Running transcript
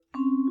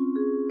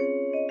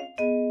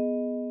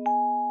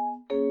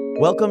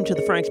Welcome to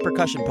the Frank's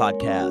Percussion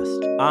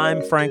Podcast.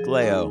 I'm Frank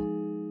Leo.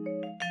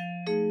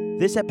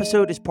 This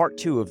episode is part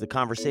 2 of the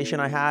conversation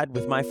I had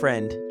with my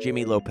friend,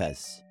 Jimmy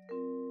Lopez.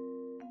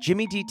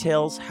 Jimmy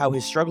details how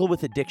his struggle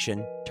with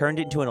addiction turned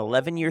into an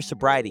 11-year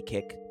sobriety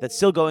kick that's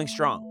still going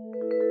strong.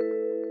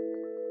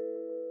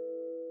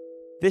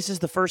 This is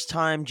the first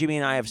time Jimmy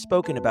and I have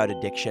spoken about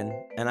addiction,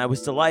 and I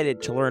was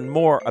delighted to learn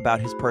more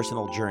about his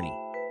personal journey.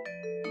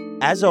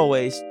 As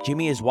always,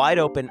 Jimmy is wide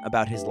open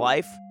about his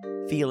life,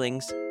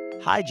 feelings,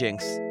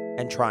 hijinks,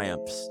 and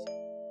triumphs.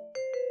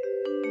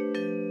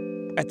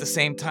 At the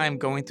same time,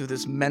 going through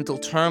this mental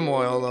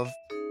turmoil of,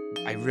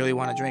 I really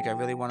want to drink.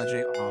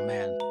 Oh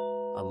man,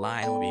 a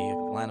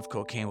line of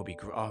cocaine would be,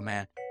 oh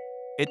man.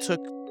 It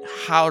took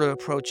how to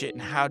approach it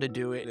and how to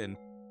do it and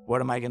what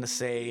am I going to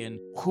say and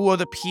who are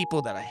the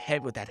people that are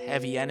with that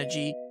heavy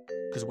energy,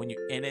 because when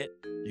you're in it,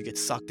 you get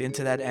sucked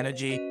into that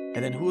energy.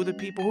 And then who are the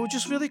people who are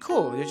just really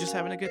cool? You're just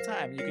having a good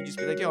time. You can just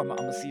be like, yo, I'm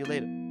going to see you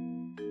later.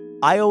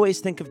 I always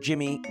think of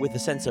Jimmy with a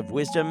sense of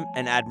wisdom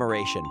and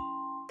admiration,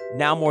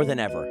 now more than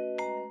ever.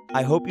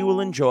 I hope you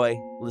will enjoy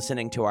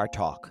listening to our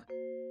talk.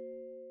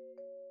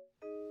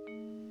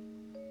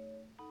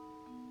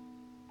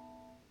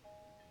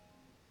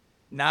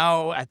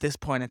 Now, at this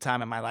point in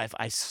time in my life,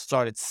 I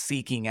started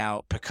seeking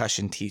out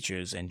percussion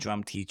teachers and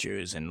drum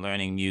teachers and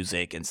learning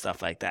music and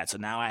stuff like that. So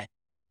now I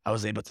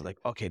was able to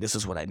okay, this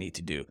is what I need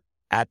to do.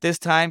 At this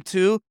time,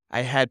 too,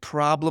 I had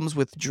problems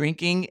with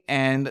drinking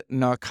and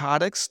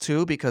narcotics,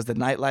 too, because the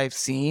nightlife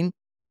scene,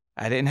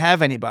 I didn't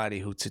have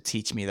anybody to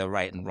teach me the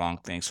right and wrong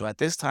thing. So at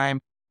this time,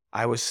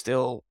 I was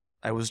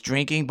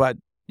drinking, but,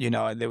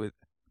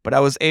 but I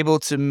was able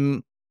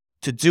to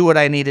do what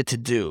I needed to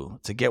do,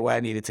 to get what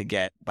I needed to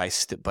get,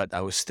 but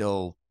I was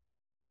still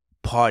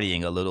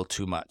partying a little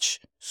too much.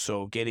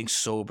 So getting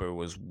sober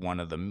was one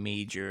of the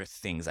major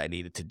things I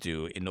needed to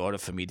do in order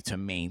for me to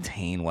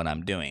maintain what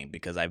I'm doing.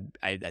 Because I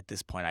at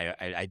this point,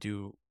 I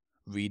do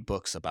read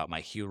books about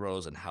my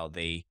heroes and how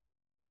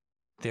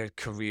their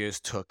careers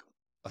took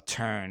a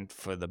turn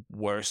for the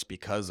worse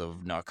because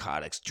of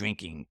narcotics,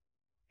 drinking,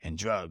 and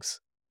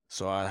drugs.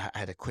 So I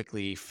had to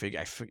quickly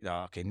figure,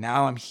 okay,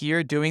 now I'm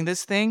here doing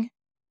this thing.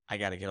 I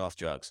got to get off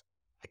drugs.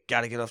 I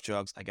got to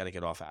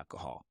get off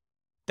alcohol.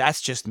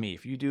 That's just me.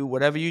 If you do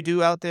whatever you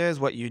do out there is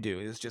what you do.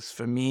 It's just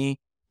for me,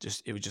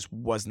 it just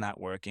was not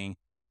working.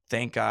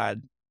 Thank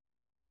God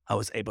I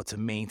was able to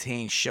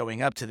maintain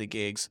showing up to the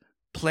gigs,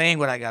 playing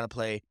what I got to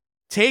play,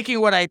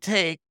 taking what I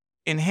take,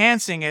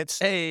 enhancing it,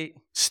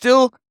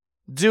 still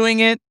doing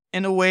it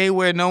in a way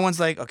where no one's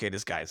like, okay,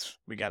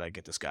 we got to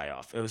get this guy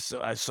off. It was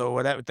so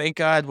whatever. Thank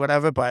God,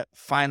 whatever. But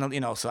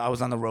finally, so I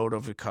was on the road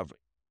of recovery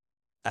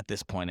at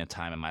this point in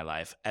time in my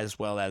life, as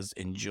well as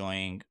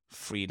enjoying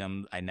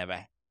freedom I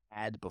never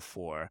had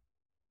before.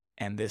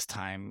 And this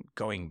time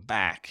going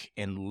back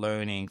and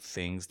learning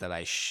things that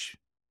I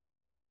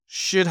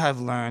should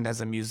have learned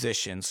as a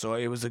musician. So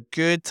it was a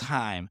good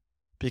time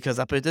because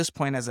up at this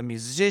point as a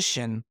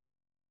musician,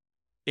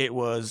 it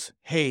was,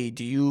 hey,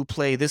 do you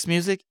play this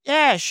music?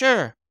 Yeah,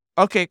 sure.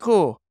 Okay,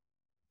 cool.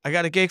 I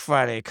got a gig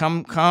Friday.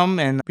 Come,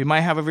 and we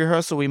might have a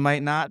rehearsal, we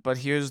might not, but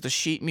here's the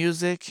sheet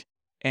music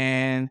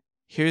and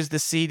here's the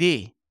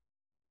CD.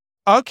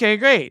 Okay,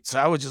 great. So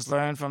I would just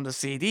learn from the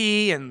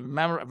CD and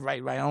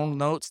write my own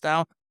notes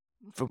down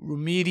for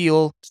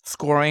remedial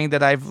scoring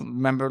that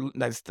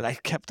that I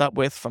kept up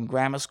with from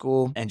grammar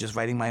school, and just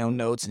writing my own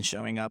notes and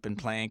showing up and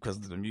playing because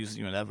of the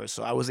music, whatever.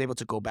 So I was able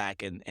to go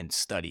back and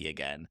study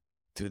again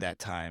through that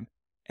time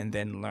and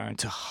then learn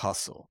to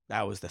hustle.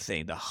 That was the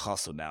thing, the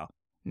hustle now.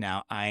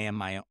 Now I am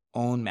my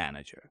own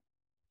manager.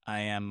 I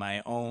am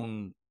my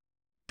own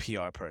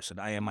PR person.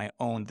 I am my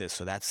own this.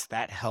 So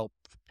that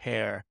helped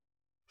prepare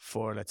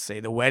for, let's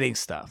say, the wedding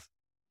stuff.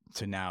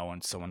 To now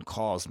when someone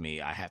calls me,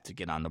 I have to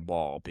get on the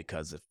ball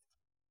because if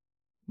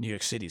New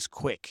York City's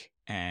quick,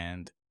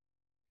 and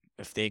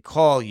if they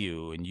call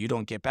you and you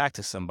don't get back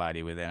to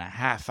somebody within a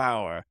half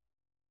hour,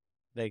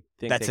 they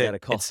think they got to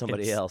call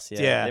somebody else.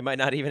 Yeah. They might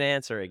not even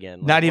answer again.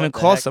 Not even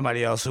call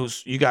somebody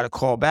else you got to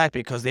call back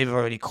because they've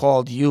already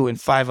called you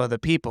and 5 other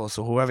people.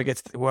 So whoever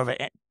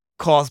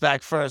calls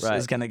back first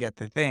is going to get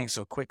the thing.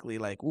 So quickly,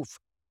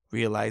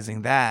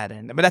 realizing that.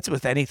 But that's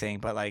with anything,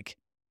 but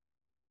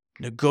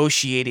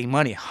negotiating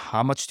money.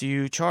 How much do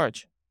you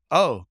charge?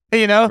 Oh,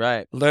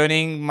 Right.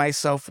 Learning my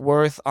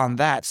self-worth on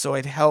that. So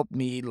it helped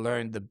me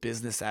learn the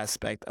business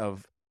aspect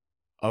of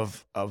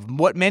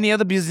what many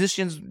other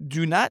musicians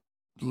do not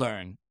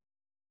learn.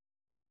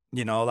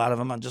 A lot of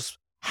them are just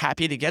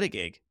happy to get a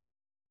gig.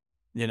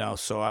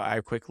 So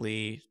I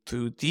quickly,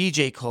 through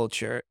DJ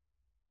culture,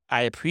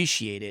 I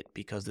appreciate it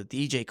because the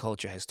DJ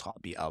culture has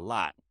taught me a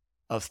lot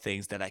of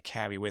things that I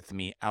carry with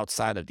me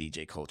outside of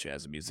DJ culture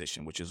as a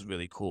musician, which is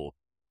really cool.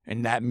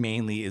 And that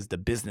mainly is the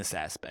business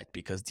aspect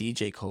because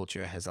DJ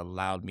culture has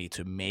allowed me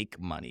to make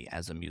money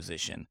as a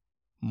musician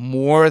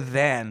more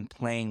than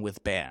playing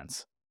with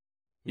bands.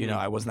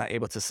 I was not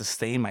able to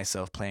sustain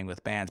myself playing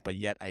with bands, but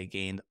yet I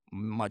gained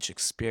much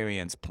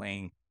experience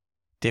playing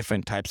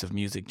different types of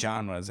music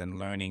genres and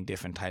learning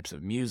different types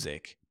of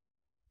music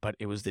but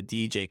it was the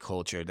DJ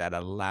culture that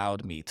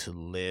allowed me to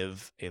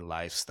live a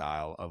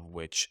lifestyle of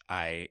which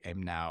I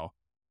am now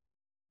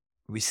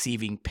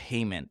receiving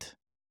payment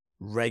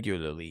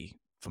regularly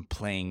from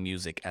playing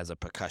music as a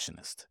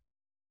percussionist.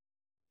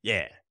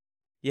 Yeah.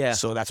 Yeah.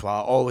 So that's why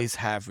I always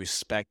have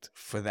respect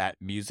for that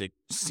music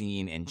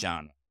scene and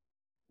genre,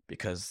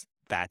 because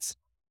that's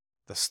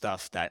the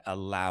stuff that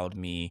allowed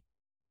me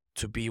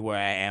to be where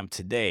I am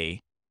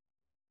today,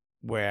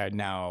 where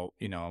now,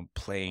 I'm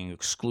playing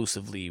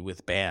exclusively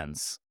with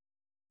bands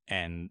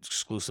and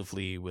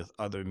exclusively with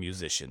other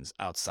musicians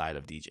outside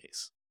of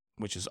DJs,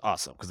 which is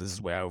awesome because this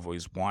is where I've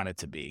always wanted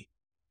to be.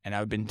 And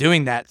I've been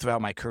doing that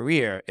throughout my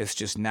career. It's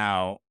just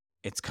now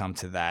it's come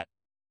to that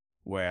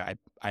where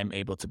I'm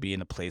able to be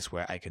in a place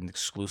where I can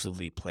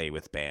exclusively play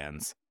with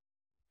bands,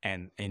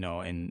 and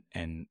and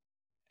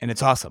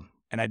it's awesome,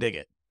 and I dig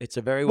it. It's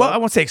a very Well, I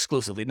won't say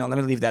exclusively. No, let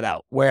me leave that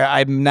out. Where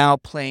I'm now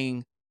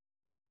playing,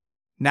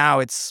 now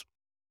it's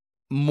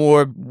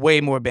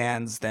way more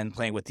bands than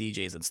playing with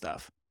DJs and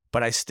stuff.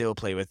 But I still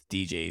play with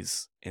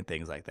DJs and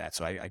things like that.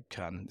 So I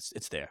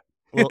it's there.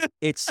 Well,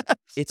 it's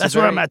That's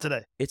where I'm at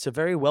today. It's a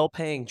very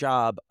well-paying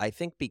job, I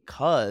think,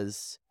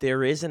 because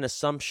there is an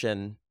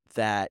assumption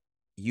that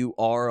you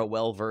are a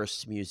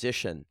well-versed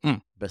musician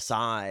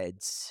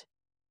besides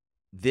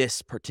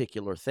this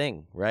particular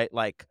thing, right?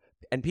 Like,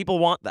 and people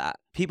want that.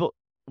 People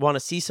want to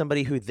see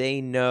somebody who they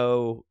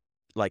know,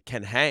 like,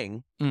 can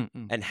hang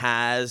and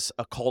has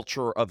a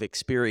culture of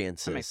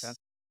experiences. That makes sense.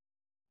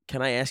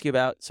 Can I ask you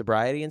about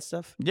sobriety and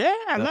stuff? Yeah,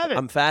 I love it.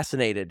 I'm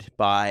fascinated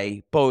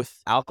by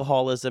both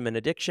alcoholism and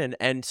addiction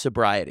and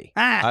sobriety.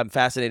 I'm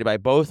fascinated by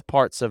both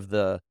parts of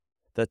the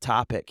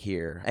topic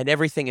here and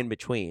everything in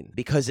between,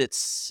 because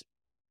it's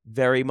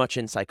very much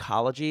in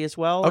psychology as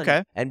well.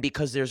 Okay. And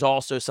because there's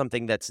also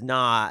something that's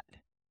not,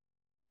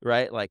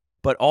 right? Like,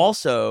 but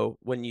also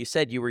when you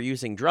said you were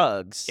using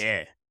drugs,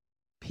 Yeah.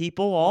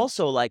 people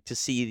also like to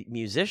see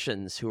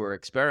musicians who are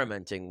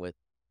experimenting with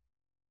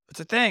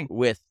It's a thing.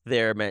 with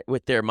their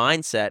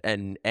mindset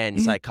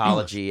and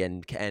psychology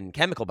and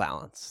chemical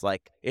balance.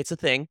 Like, it's a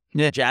thing.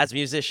 Yeah. Jazz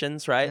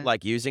musicians, right? Yeah.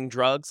 Like, using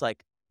drugs,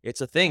 like, it's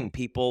a thing.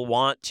 People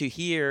want to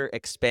hear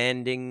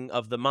expanding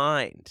of the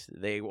mind.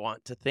 They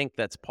want to think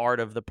that's part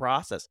of the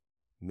process.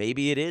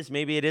 Maybe it is,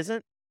 maybe it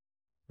isn't,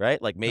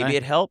 right? Like, maybe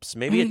it helps,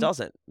 maybe it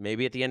doesn't.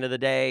 Maybe at the end of the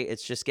day,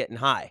 it's just getting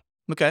high.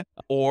 Okay.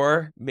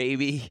 Or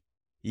maybe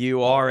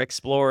you are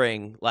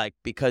exploring, like,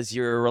 because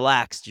you're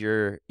relaxed,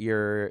 your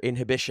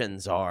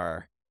inhibitions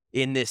are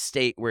in this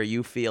state where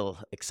you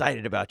feel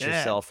excited about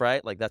yourself,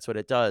 right? Like, that's what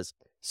it does.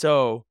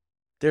 So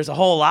there's a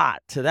whole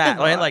lot to that,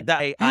 right? Like,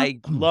 that, I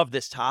love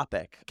this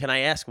topic. Can I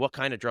ask, what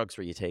kind of drugs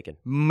were you taking?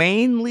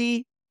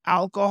 Mainly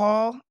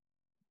alcohol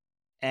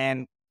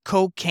and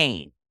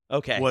cocaine.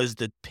 Okay. Was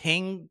the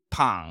ping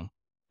pong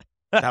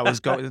that was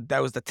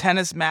that was the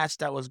tennis match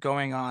that was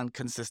going on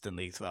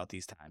consistently throughout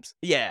these times.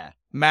 Yeah.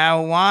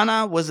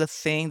 Marijuana was a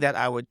thing that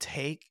I would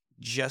take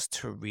just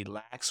to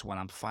relax when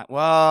I'm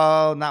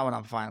well, not when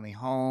I'm finally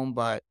home,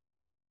 but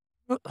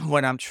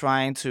when I'm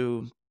trying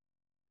to.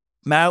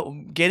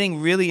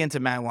 Getting really into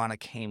marijuana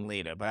came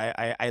later, but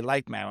I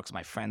like marijuana because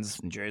my friends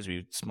in Jersey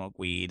would smoke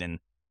weed,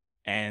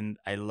 and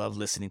I love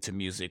listening to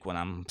music when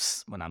I'm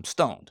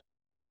stoned.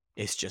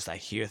 It's just I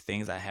hear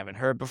things I haven't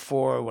heard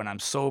before when I'm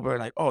sober,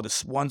 like, oh,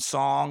 this one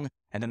song,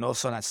 and then all of a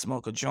sudden I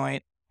smoke a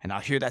joint, and I'll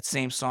hear that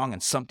same song,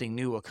 and something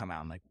new will come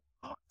out. I'm like,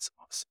 oh, that's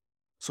awesome.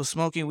 So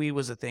smoking weed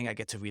was a thing I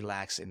get to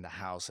relax in the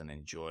house and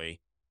enjoy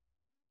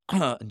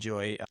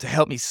to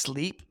help me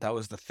sleep. That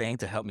was the thing,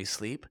 to help me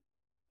sleep.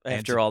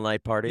 After all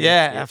night partying?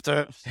 Yeah,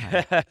 after.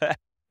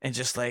 And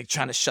just like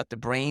trying to shut the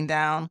brain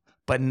down.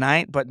 But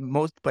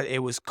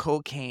it was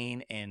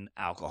cocaine and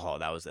alcohol.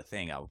 That was the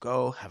thing. I would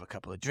go have a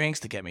couple of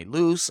drinks to get me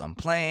loose. I'm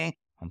playing,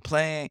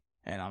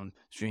 and I'm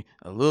drinking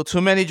a little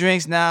too many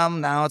drinks now.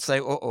 Now it's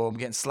like, I'm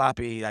getting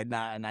sloppy.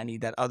 And I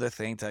need that other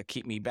thing to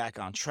keep me back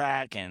on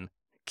track and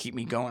keep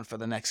me going for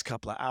the next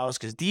couple of hours.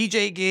 Because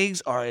DJ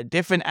gigs are a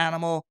different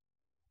animal.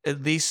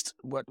 At least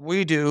what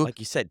we do, like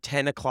you said,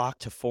 10 o'clock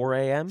to 4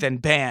 a.m. Then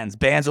bands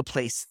will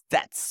play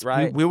sets.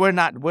 Right. We're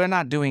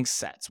not doing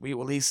sets. At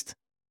least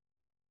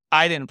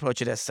I didn't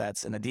approach it as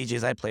sets, and the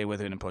DJs I play with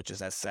didn't approach it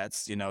as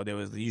sets. There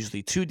was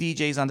usually 2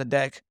 DJs on the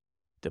deck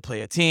to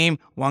play a team.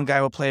 One guy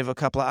will play for a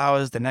couple of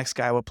hours, the next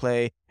guy will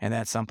play, and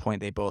then at some point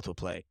they both will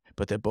play.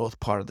 But they're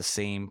both part of the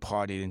same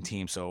party and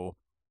team. So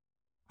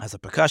as a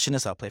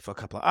percussionist, I'll play for a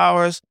couple of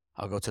hours.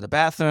 I'll go to the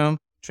bathroom,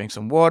 drink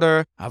some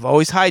water. I've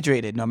always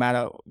hydrated, no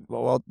matter,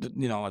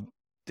 I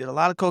did a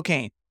lot of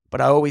cocaine,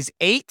 but I always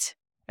ate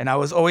and I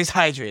was always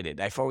hydrated.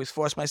 I've always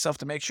forced myself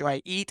to make sure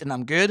I eat and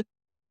I'm good.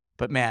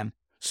 But man,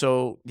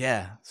 so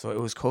it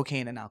was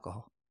cocaine and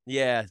alcohol.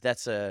 Yeah,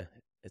 it's a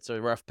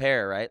rough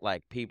pair, right?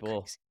 Like,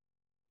 people, Crazy.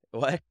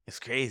 What? It's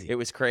crazy. It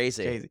was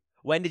crazy.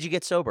 When did you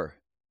get sober?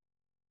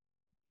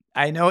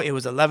 I know it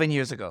was 11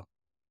 years ago.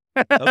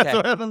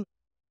 Okay.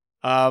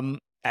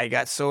 I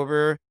got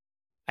sober.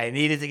 I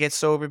needed to get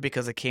sober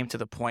because it came to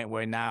the point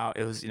where now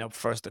it was,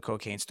 first the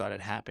cocaine started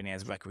happening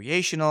as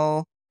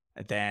recreational.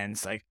 And then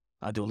it's like,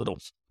 I'll do a little,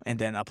 and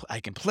then I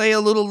can play a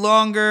little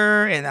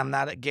longer, and I'm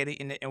not getting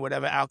in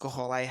whatever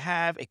alcohol I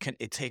have.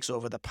 It takes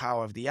over the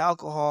power of the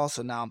alcohol,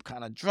 so now I'm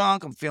kind of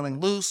drunk. I'm feeling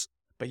loose,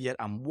 but yet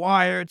I'm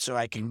wired, so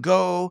I can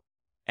go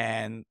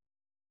and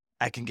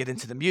I can get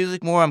into the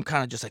music more. I'm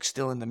kind of just like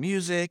still in the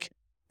music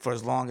for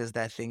as long as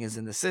that thing is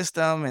in the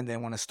system, and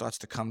then when it starts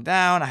to come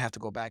down, I have to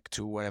go back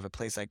to whatever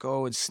place I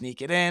go and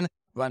sneak it in,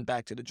 run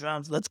back to the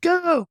drums. Let's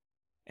go,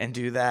 and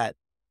do that.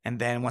 And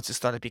then once it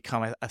started to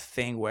become a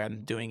thing where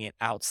I'm doing it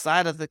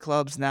outside of the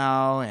clubs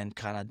now and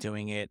kind of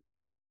doing it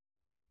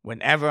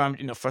whenever I'm,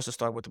 first I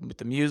started with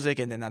the music,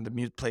 and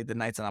then played the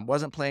nights that I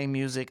wasn't playing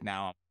music.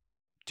 Now I'm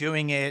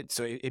doing it.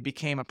 So it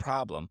became a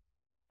problem.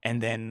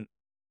 And then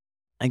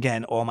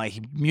again, all my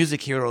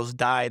music heroes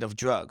died of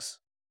drugs.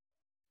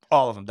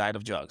 All of them died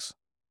of drugs.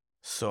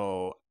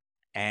 So,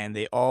 and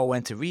they all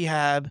went to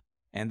rehab,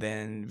 and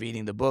then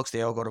reading the books,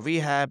 they all go to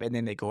rehab, and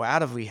then they go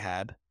out of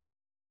rehab,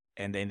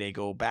 and then they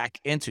go back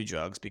into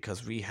drugs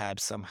because rehab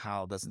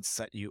somehow doesn't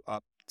set you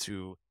up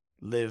to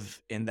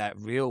live in that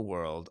real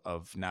world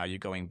of now you're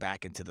going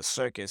back into the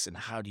circus, and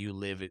how do you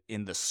live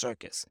in the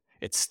circus?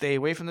 It's stay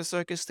away from the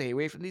circus, stay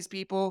away from these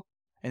people,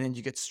 and then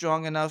you get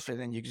strong enough, and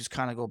then you just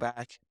kind of go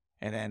back,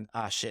 and then,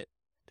 shit,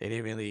 they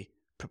didn't really,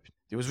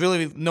 there was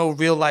really no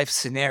real life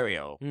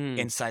scenario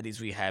inside these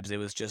rehabs. It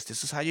was just,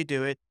 this is how you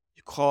do it.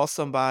 You call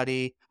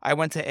somebody. I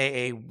went to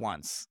AA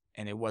once,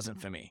 and it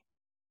wasn't for me.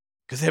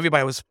 Because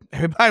everybody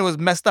was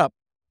messed up.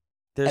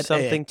 There's at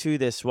something AA. to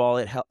this. While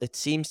it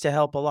seems to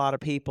help a lot of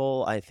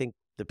people, I think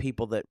the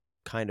people that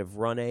kind of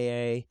run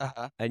AA,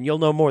 Uh-huh. and you'll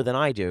know more than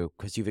I do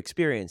because you've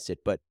experienced it,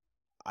 but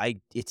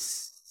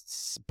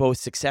it's both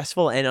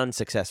successful and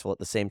unsuccessful at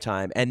the same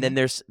time. And then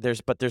there's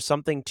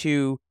something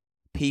to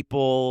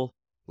people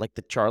like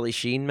the Charlie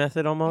Sheen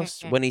method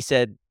almost when he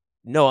said,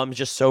 "No, I'm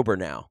just sober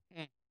now."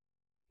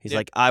 He's Yep.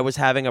 like, "I was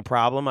having a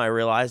problem. I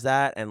realized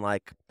that, and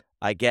like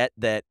I get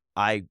that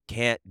I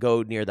can't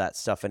go near that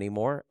stuff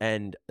anymore,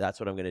 and that's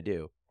what I'm going to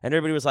do." And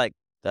everybody was like,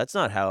 "That's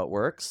not how it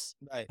works."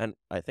 Right. And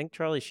I think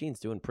Charlie Sheen's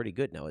doing pretty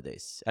good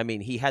nowadays. I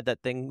mean, he had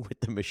that thing with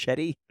the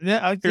machete.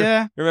 Yeah.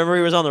 Yeah. Remember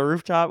he was on the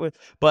rooftop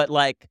but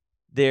like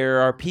there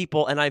are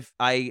people, and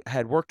I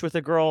had worked with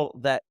a girl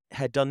that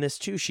had done this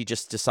too. She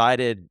just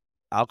decided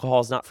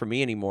alcohol's not for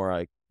me anymore.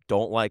 I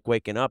don't like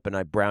waking up and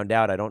I browned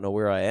out. I don't know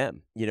where I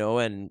am,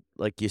 and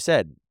like you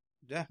said,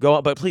 Yeah. go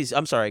on, but please,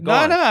 I'm sorry, go No,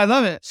 on. no, I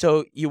love it.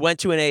 So you went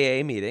to an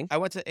AA meeting. I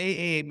went to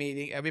AA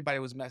meeting. Everybody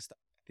was messed up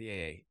at the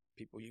AA.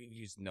 People,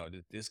 you just know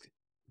that this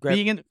Grab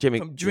being Jimmy.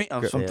 from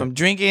Yeah. from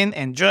drinking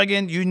and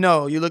drugging.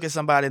 You look at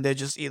somebody and they're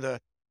just either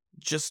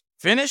just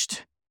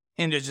finished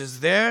and they're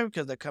just there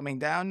because they're coming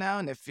down now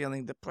and they're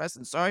feeling depressed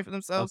and sorry for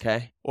themselves.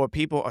 Okay. Or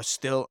people are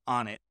still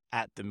on it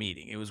at the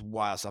meeting. It was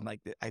wild. So I'm like,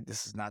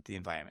 this is not the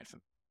environment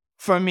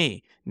for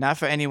me, not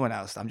for anyone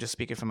else. I'm just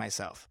speaking for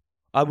myself.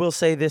 I will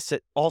say this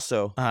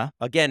also, Uh-huh.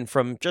 again,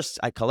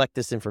 I collect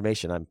this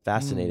information. I'm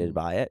fascinated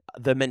by it.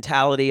 The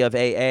mentality of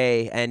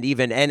AA and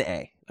even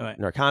NA, Right.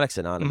 Narcotics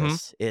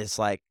Anonymous, is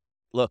like,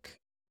 look,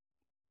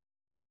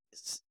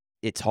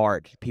 it's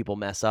hard. People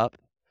mess up.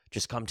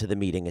 Just come to the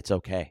meeting. It's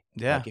okay.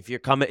 Yeah. Like if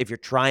you're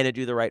trying to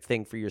do the right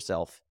thing for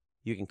yourself,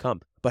 you can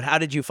come. But how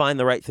did you find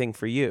the right thing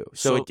for you?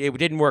 So it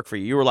didn't work for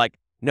you. You were like,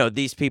 no,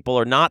 these people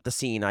are not the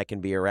scene I can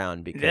be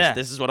around because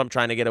this is what I'm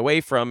trying to get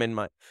away from in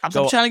my. I'm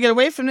trying to get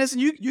away from this,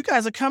 and you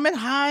guys are coming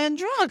high and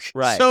drunk.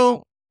 Right.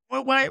 So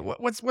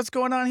what's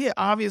going on here?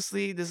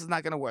 Obviously, this is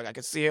not going to work. I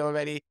could see it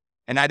already,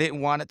 and I didn't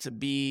want it to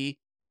be.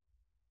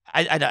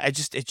 It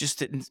just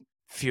didn't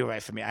feel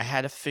right for me. I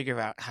had to figure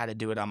out how to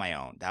do it on my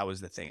own. That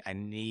was the thing. I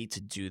need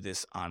to do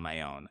this on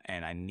my own,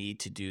 and I need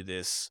to do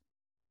this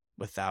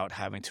without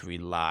having to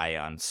rely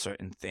on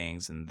certain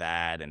things and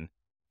that. And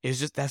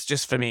that's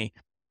just for me.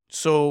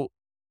 So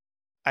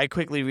I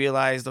quickly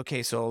realized,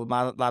 okay, so a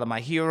lot of my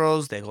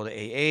heroes, they go to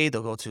AA,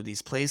 they'll go to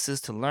these places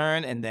to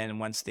learn, and then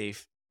once they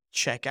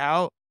check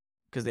out,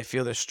 because they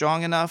feel they're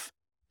strong enough,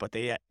 but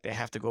they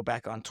have to go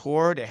back on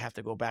tour, they have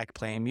to go back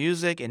playing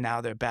music, and now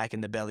they're back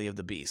in the belly of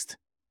the beast.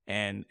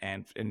 And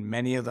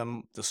many of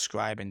them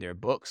describe in their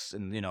books,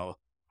 and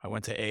I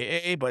went to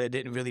AA, but it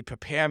didn't really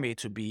prepare me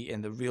to be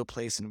in the real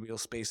place, in real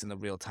space, in the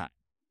real time.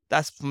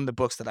 That's from the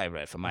books that I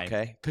read from my.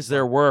 Okay, because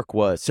their work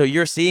was. So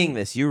you're seeing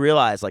this. You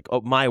realize, like,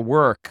 oh, my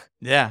work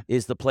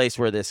is the place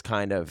where this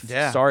kind of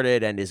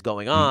started and is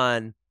going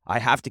on. I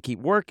have to keep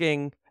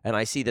working, and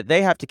I see that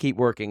they have to keep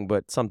working,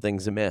 but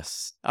something's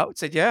amiss. I would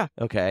say, yeah.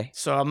 Okay.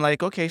 So I'm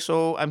like, okay,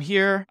 so I'm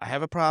here. I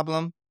have a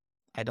problem.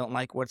 I don't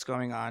like what's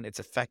going on. It's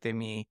affecting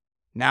me.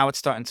 Now it's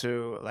starting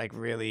to like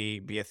really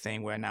be a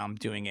thing where now I'm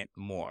doing it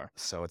more.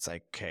 So it's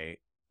like, okay,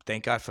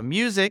 thank God for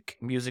music.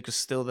 Music is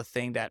still the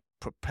thing that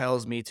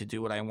propels me to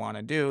do what I want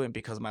to do. And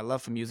because of my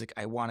love for music,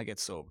 I want to get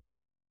sober.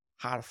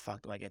 How the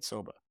fuck do I get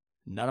sober?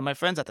 None of my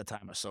friends at the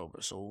time are sober.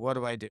 So what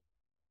do I do?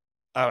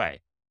 All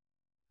right.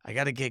 I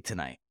got a gig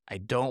tonight. I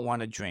don't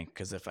want to drink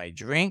because if I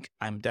drink,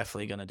 I'm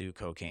definitely going to do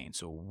cocaine.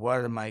 So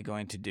what am I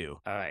going to do?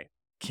 All right.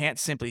 Can't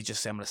simply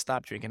just say I'm going to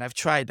stop drinking. I've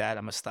tried that.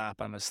 I'm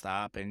going to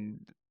stop.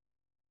 And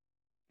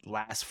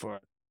last for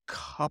a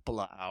couple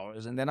of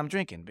hours, and then I'm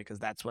drinking because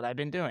that's what I've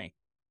been doing.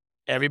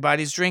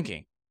 Everybody's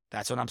drinking.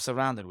 That's what I'm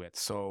surrounded with.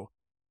 So,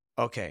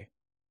 okay,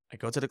 I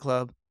go to the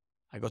club.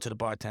 I go to the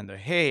bartender.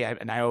 Hey,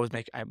 and I always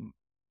I'm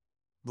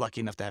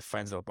lucky enough to have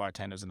friends that are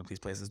bartenders in these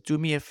places. Do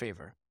me a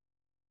favor.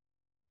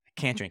 I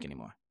can't drink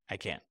anymore. I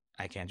can't.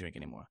 I can't drink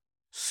anymore.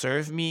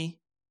 Serve me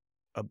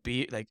a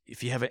beer. Like,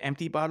 if you have an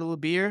empty bottle of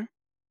beer,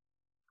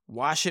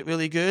 wash it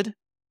really good.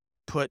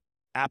 Put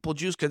apple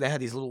juice, because they had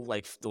these little,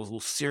 like, those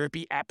little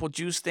syrupy apple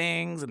juice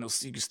things, and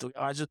those you can still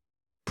just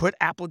put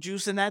apple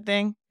juice in that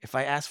thing if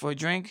I ask for a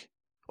drink,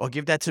 or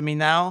give that to me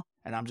now,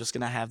 and I'm just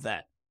gonna have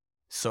that.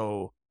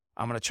 So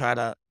I'm gonna try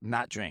to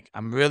not drink.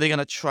 I'm really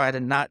gonna try to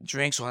not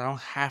drink so I don't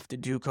have to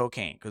do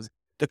cocaine, because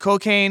the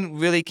cocaine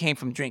really came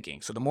from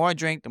drinking. So the more I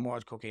drink, the more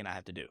cocaine I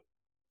have to do.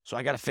 So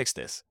I gotta fix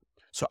this.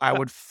 So I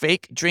would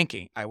fake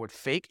drinking. I would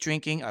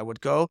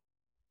go.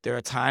 There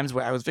are times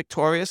where I was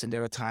victorious, and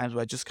there are times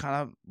where I just kind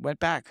of went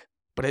back.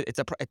 But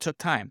it took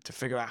time to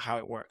figure out how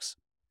it works.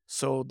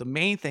 So the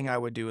main thing I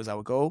would do is I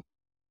would go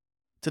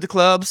to the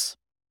clubs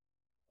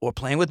or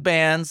playing with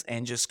bands,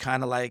 and just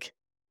kind of like,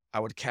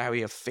 I would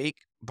carry a fake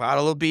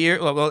bottle of beer,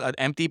 well, an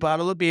empty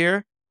bottle of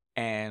beer,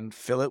 and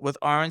fill it with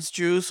orange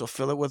juice, or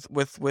fill it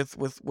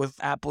with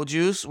apple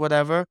juice,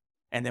 whatever.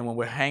 And then when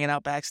we're hanging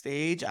out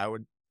backstage, I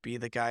would be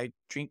the guy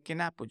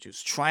drinking apple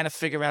juice, trying to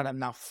figure out. I'm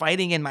now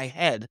fighting in my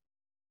head.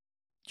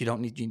 You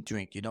don't need to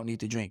drink. You don't need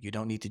to drink. You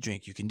don't need to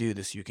drink. You can do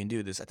this. You can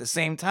do this. At the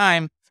same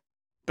time,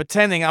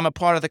 pretending I'm a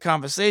part of the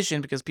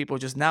conversation, because people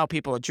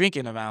are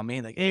drinking around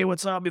me. Like, hey,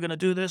 what's up? You're going to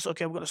do this?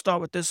 Okay, we're going to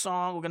start with this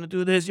song. We're going to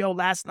do this. Yo,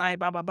 last night,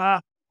 blah, blah, blah.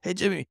 Hey,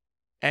 Jimmy.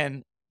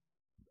 And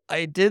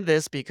I did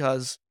this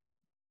because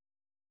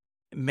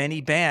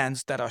many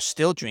bands that are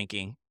still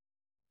drinking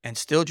and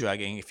still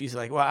drugging, if you're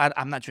like, well,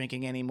 I'm not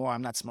drinking anymore.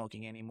 I'm not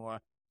smoking anymore.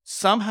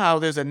 Somehow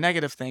there's a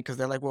negative thing, because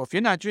they're like, well, if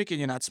you're not drinking,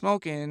 you're not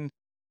smoking.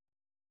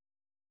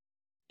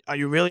 Are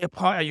you really a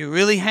part? Are you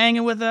really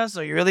hanging with us?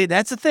 Are you really?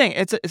 That's the thing.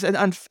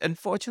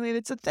 Unfortunately,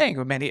 it's a thing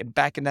with many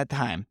back in that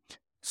time.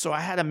 So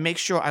I had to make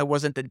sure I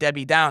wasn't the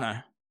Debbie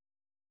Downer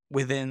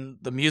within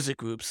the music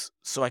groups,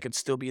 so I could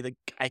still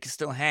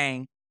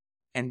hang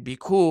and be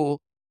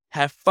cool,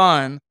 have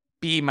fun,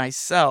 be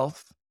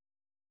myself,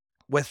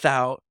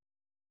 without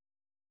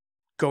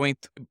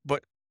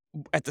but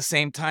at the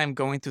same time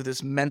going through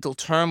this mental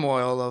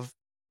turmoil of,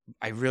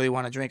 I really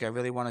want to drink. I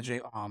really want to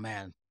drink. Oh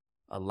man,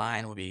 a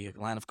line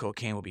of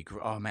cocaine would be,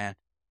 oh man.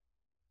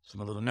 So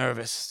I'm a little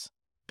nervous.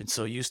 Been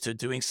so used to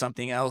doing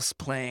something else,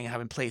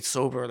 haven't played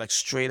sober, like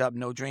straight up,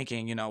 no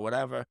drinking,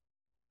 whatever,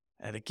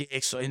 at a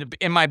gig. So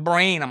in my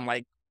brain, I'm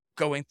like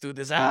going through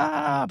this,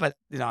 but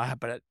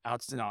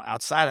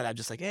outside of that, I'm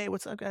just like, hey,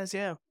 what's up, guys?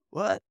 Yeah,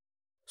 what?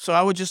 So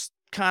I would just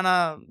kind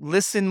of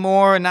listen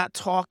more and not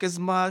talk as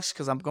much,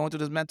 because I'm going through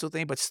this mental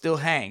thing, but still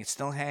hang.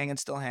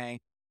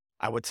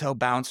 I would tell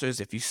bouncers,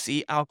 if you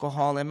see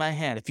alcohol in my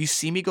hand, if you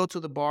see me go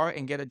to the bar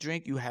and get a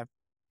drink,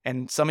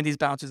 and some of these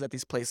bouncers at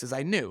these places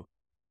I knew.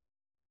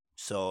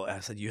 So I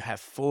said, you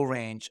have full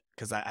range,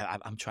 because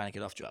I'm trying to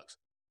get off drugs.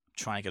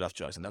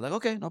 And they're like,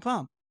 okay, no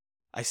problem.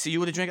 I see you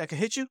with a drink, I can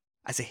hit you.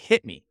 I say,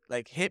 hit me.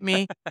 Like, hit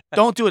me.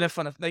 Don't do it in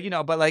front of,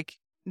 but like,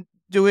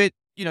 do it.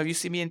 You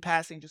see me in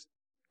passing, just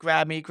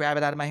grab it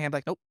out of my hand.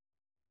 Like, nope.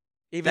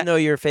 Even though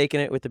you're faking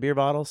it with the beer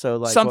bottle? So,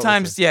 like,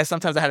 sometimes I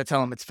had to tell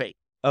them it's fake.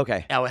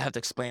 Okay. I would have to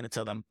explain it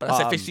to them. But I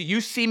said, if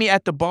you see me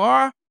at the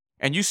bar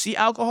and you see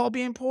alcohol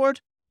being poured,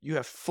 you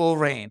have full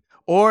reign.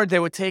 Or they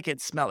would take it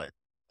and smell it.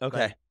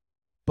 Okay.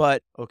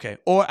 Like, okay.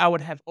 Or I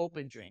would have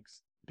open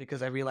drinks,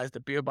 because I realized the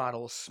beer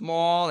bottle was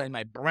small and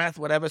my breath,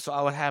 whatever. So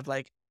I would have,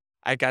 like,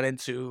 I got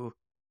into,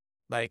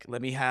 like,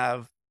 let me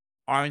have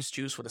orange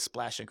juice with a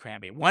splash of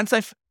cranberry.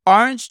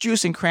 Orange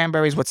juice and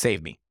cranberry is what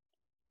saved me.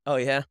 Oh,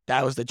 yeah?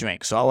 That was the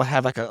drink. So I would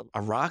have like a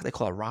rock, they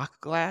call it a rock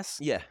glass.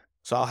 Yeah.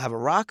 So I'll have a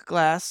rock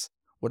glass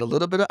with a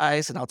little bit of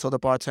ice, and I'll tell the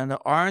bartender,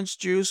 orange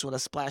juice with a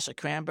splash of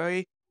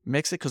cranberry,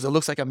 mix it, because it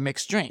looks like a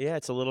mixed drink. Yeah,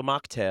 it's a little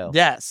mocktail.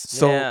 Yes.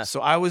 So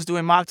I was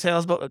doing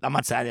mocktails, but I'm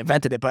not saying I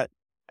invented it, but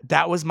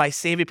that was my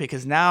savior,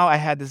 because now I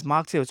had this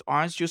mocktail. It's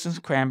orange juice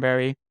and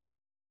cranberry.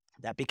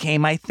 That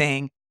became my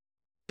thing.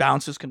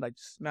 Bouncers can, like,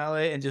 smell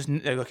it and just,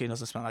 okay, it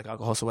doesn't smell like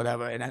alcohol, so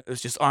whatever. And it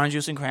was just orange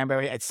juice and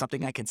cranberry. It's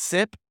something I can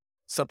sip,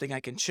 something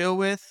I can chill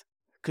with.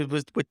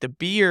 Because with the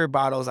beer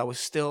bottles, I was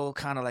still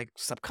kind of like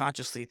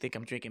subconsciously think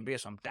I'm drinking beer,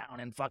 so I'm down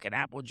in fucking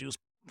apple juice,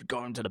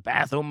 going to the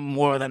bathroom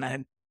more than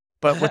I.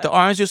 But with the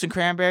orange juice and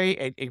cranberry,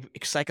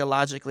 it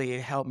psychologically,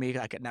 it helped me.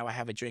 Now I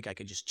have a drink, I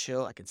can just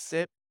chill, I can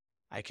sip,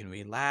 I can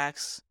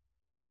relax,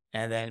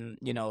 and then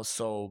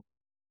so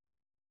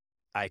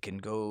I can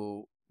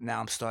go.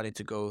 Now I'm starting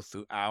to go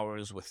through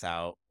hours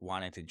without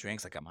wanting to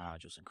drink. Like, I got my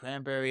orange juice and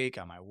cranberry,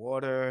 got my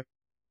water,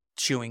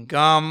 chewing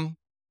gum.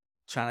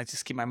 Trying to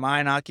just keep my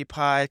mind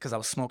occupied, because I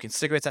was smoking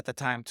cigarettes at the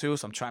time too,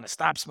 so I'm trying to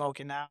stop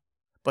smoking now.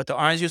 But the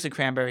orange juice and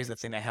cranberry is the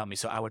thing that helped me.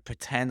 So I would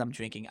pretend I'm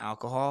drinking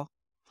alcohol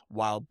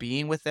while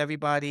being with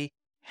everybody,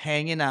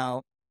 hanging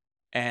out,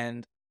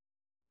 and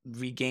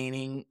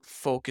regaining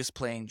focus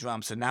playing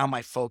drums. So now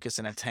my focus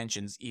and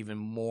attention's even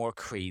more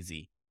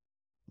crazy.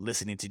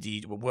 listening to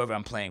whoever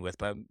I'm playing with,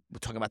 but we're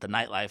talking about the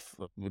nightlife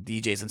with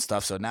DJs and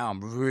stuff. So now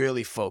I'm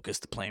really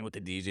focused playing with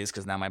the DJs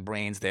because now my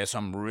brain's there. So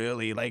I'm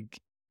really like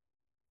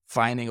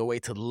finding a way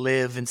to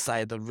live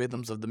inside the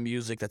rhythms of the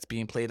music that's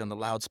being played on the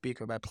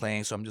loudspeaker by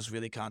playing. So I'm just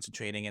really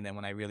concentrating. And then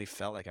when I really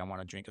felt like I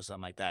want to drink or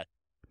something like that,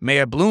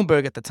 Mayor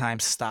Bloomberg at the time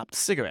stopped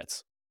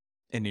cigarettes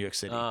in New York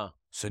City.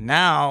 So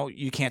now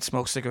you can't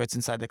smoke cigarettes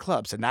inside the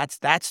clubs. And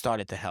that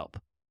started to help.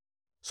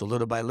 So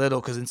little by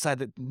little, because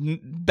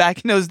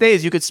back in those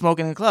days, you could smoke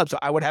in the club. So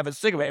I would have a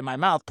cigarette in my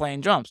mouth playing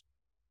drums.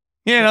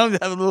 You know,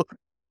 have a little.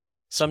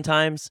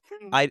 Sometimes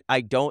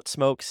I don't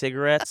smoke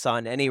cigarettes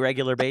on any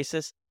regular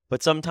basis,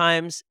 but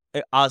sometimes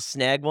I'll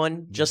snag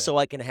one just so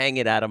I can hang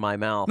it out of my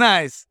mouth.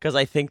 Nice. Because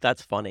I think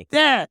that's funny.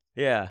 Yeah.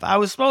 Yeah. I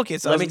was smoking.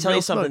 So Let me tell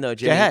you something, though,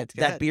 Jimmy. Go ahead.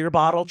 That beer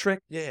bottle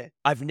trick, Yeah.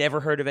 I've never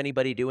heard of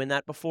anybody doing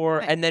that before.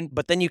 Right.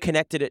 But then you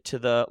connected it to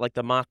the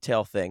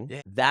mocktail thing.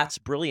 Yeah. That's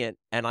brilliant.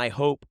 And I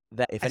hope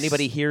that if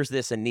anybody hears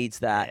this and needs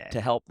that to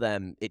help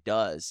them, it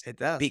does. It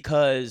does.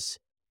 Because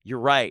you're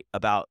right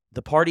about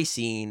the party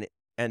scene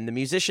and the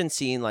musician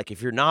scene. Like,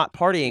 if you're not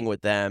partying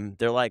with them,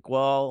 they're like,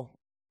 well,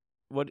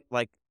 what,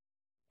 like,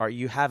 are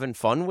you having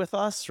fun with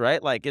us?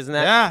 Right? Like, isn't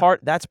that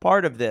that's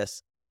part of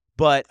this?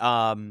 But,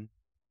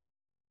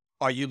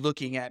 are you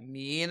looking at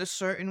me in a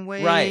certain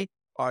way? Right.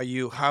 How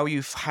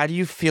do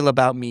you feel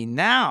about me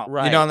now?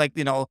 Right. You know, like,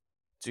 you know,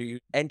 do you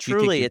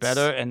truly think it's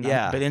better? And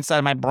but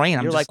inside my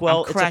brain, you're like,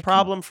 well, it's a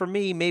problem for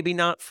me, maybe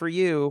not for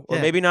you, or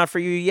maybe not for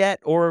you yet,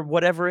 or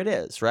whatever it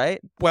is,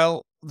 right?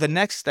 Well, the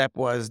next step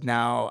was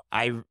now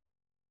I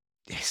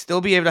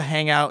still be able to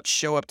hang out,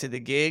 show up to the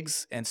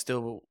gigs, and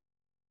still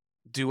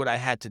do what I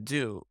had to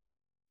do.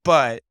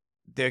 But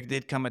there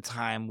did come a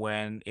time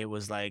when it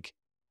was like,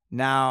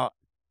 now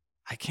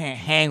I can't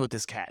hang with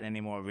this cat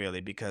anymore,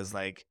 really, because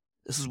like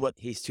this is what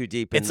He's too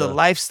deep. it's a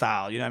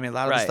lifestyle. You know what I mean? A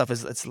lot of the Right. stuff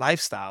it's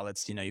lifestyle.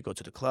 It's, you know, you go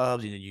to the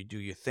clubs, you know, you do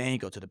your thing,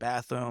 go to the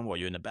bathroom, or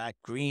you're in the back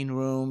green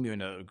room, you're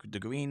in the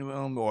green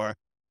room, or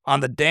on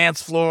the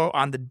dance floor,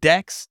 on the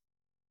decks.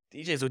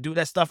 DJs will do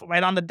that stuff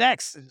right on the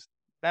decks.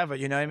 Whatever,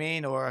 you know what I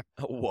mean? Or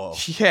Whoa.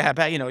 yeah,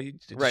 but you know,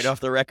 Right off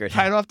the record.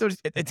 right off the.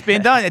 It's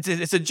been done.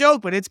 It's a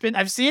joke, but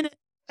I've seen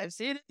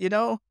it. You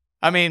know.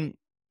 I mean,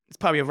 it's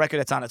probably a record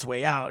that's on its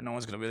way out. No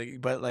one's gonna really.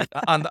 But like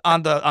on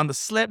the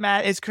slip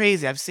mat, it's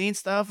crazy. I've seen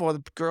stuff, or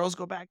the girls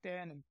go back there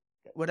and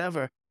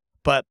whatever.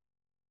 But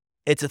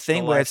it's a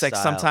thing where it's like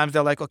lifestyle. sometimes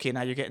they're like, okay,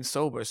 now you're getting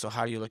sober, so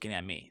how are you looking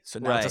at me? So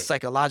now it's a Right.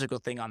 psychological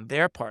thing on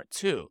their part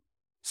too.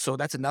 So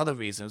that's another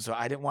reason. So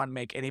I didn't want to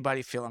make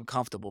anybody feel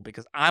uncomfortable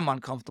because I'm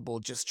uncomfortable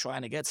just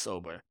trying to get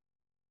sober,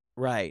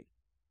 Right.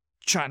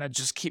 trying to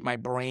just keep my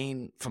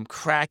brain from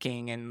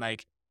cracking. And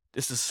like,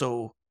 this is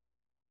so,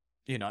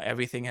 you know, I've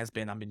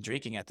been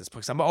drinking at this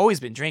point. 'Cause I've always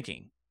been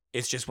drinking.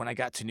 It's just when I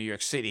got to New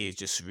York City, it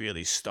just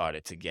really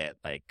started to get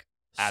like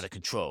out of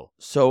control.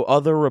 So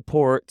other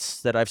reports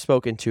that I've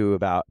spoken to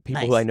about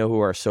people who I Nice. know who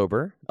are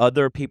sober,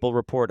 other people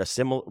report a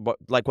similar,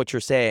 like what you're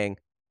saying,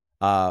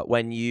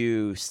 when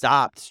you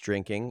stopped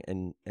drinking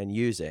and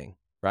using,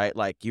 right?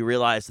 Like you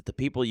realized that the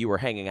people you were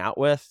hanging out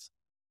with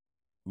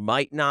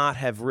might not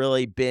have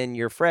really been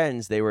your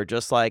friends. They were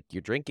just like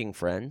your drinking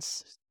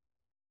friends.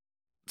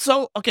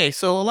 So, okay,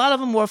 so a lot of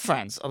them were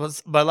friends,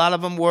 but a lot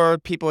of them were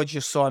people I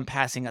just saw in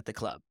passing at the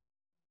club,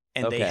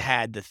 and they Okay.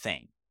 had the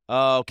thing.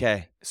 Oh,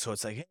 okay. So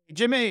it's like, hey,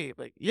 Jimmy,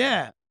 like,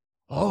 yeah.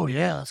 Oh,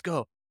 yeah, let's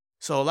go.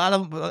 So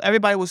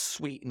everybody was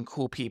sweet and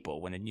cool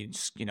people. When you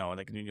just, you know,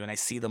 like when I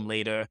see them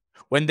later,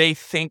 when they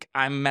think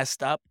I'm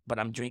messed up, but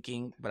I'm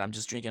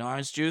just drinking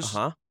orange juice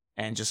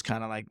and just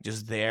kind of like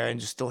just there and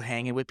just still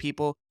hanging with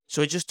people.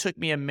 So it just took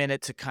me a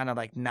minute to kind of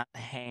like not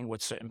hang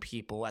with certain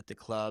people at the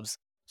clubs.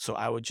 So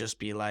I would just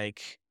be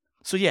like,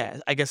 so yeah,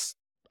 I guess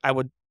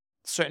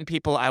certain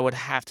people I would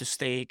have to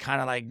stay kind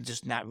of like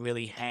just not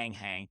really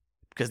hang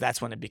because that's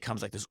when it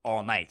becomes like this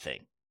all night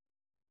thing.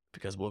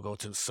 Because we'll go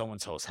to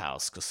so-and-so's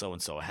house because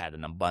so-and-so had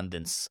an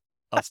abundance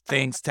of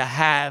things to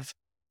have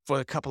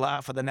for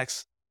the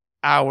next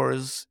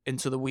hours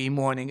into the wee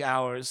morning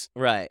hours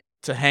Right.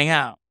 to hang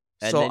out.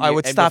 And So then I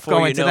would and stop before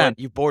going you to know them. it,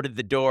 you boarded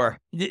the door.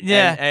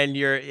 Yeah. And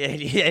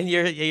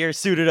you're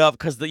suited up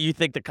because you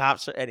think the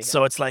cops are. Anyhow.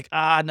 So it's like,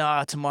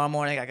 no, tomorrow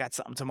morning I got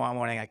something. Tomorrow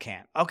morning I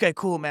can't. Okay,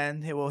 cool,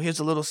 man. Hey, well, here's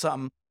a little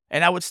something.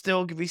 And I would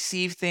still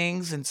receive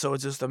things. And so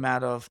it's just a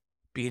matter of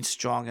being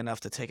strong enough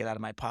to take it out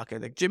of my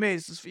pocket. Like, Jimmy,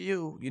 this is for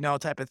you, you know,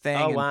 type of thing.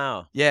 Oh, And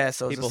wow. yeah,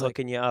 so it's People just like,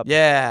 hooking you up.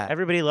 yeah.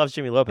 Everybody loves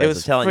Jimmy Lopez. It was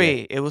I'm telling free.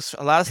 you. It was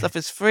a lot of stuff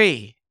is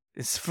free.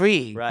 It's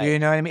free. Right. You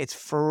know what I mean? It's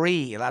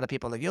free. A lot of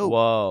people are like, yo,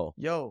 Whoa.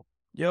 yo.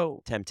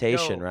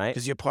 Temptation, right?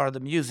 Because you're part of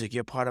the music.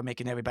 You're part of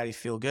making everybody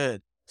feel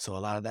good. So a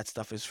lot of that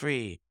stuff is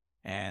free.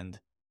 And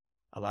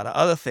a lot of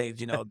other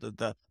things, you know,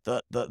 the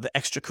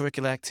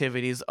extracurricular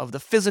activities of the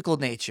physical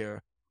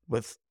nature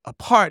with a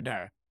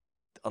partner.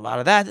 A lot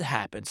of that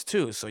happens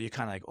too. So you're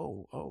kind of like,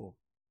 oh,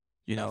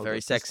 you know, Very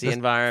the sexy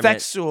environment.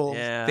 sexual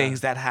Yeah.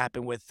 things that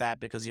happen with that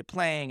because you're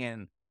playing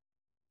and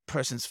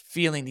person's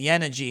feeling the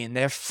energy and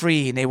they're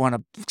free and they want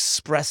to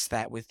express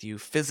that with you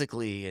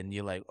physically and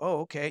you're like, oh,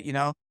 okay, you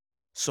know.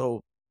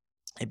 So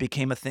it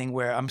became a thing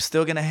where I'm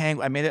still going to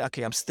hang. I made it,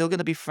 okay, I'm still going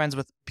to be friends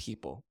with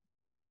people,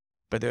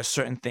 but there are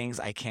certain things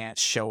I can't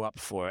show up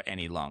for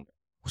any longer.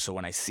 So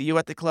when I see you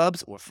at the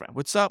clubs, we're friends.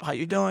 What's up? How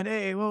you doing?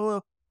 Hey,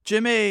 whoa,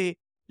 Jimmy.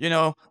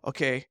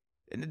 Okay.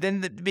 And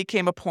then it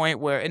became a point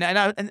where, and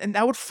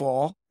I would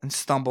fall and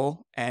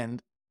stumble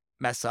and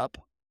mess up.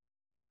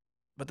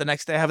 But the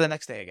next day, I have the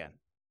next day again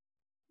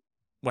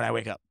when I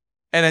wake up.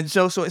 And then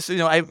so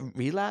I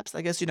relapsed.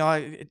 I guess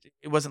it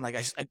wasn't like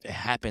it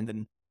happened,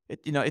 and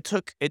it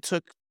took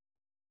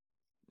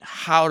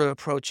how to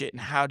approach it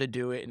and how to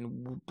do it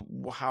and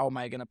how am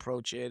I going to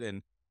approach it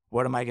and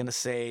what am I going to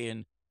say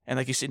and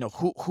like you said,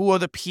 who are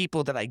the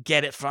people that I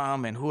get it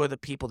from and who are the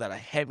people that I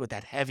have with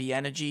that heavy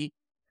energy,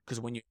 because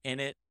when you're in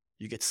it,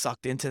 you get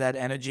sucked into that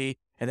energy,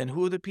 and then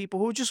who are the people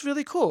who are just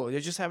really cool, they're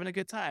just having a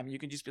good time, you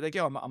can just be like,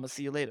 yo, I'm gonna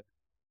see you later.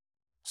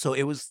 So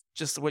it was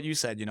just what you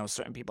said,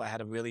 certain people I had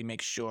to really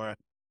make sure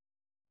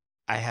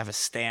I have a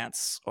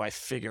stance or I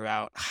figure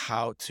out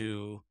how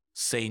to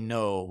say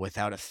no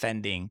without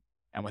offending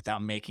and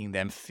without making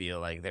them feel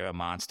like they're a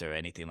monster or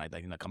anything like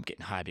that. I'm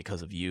getting high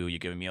because of you. You're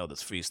giving me all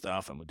this free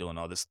stuff and we're doing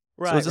all this.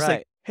 So it's just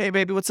like, hey,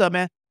 baby, what's up,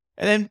 man?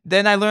 And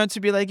then I learned to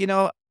be like,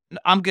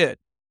 I'm good.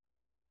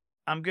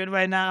 I'm good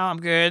right now. I'm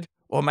good.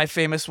 Or my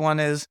famous one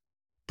is,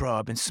 bro,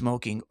 I've been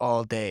smoking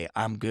all day.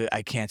 I'm good.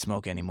 I can't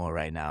smoke anymore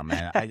right now,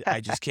 man. I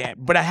just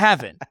can't. But I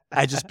haven't.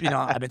 I've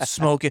been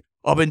smoking.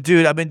 I've been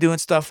doing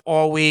stuff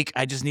all week.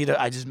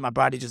 My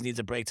body just needs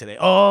a break today.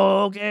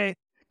 Oh, okay.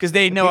 Because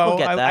they know People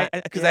get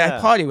that. Because I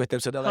party with them,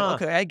 so they're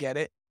like, okay, I get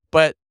it.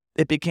 But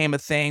it became a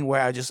thing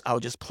where I'll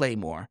just play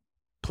more.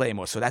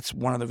 So that's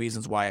one of the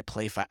reasons why I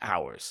play for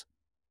hours.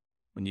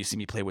 When you see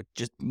me play with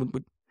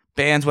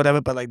bands,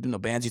 whatever,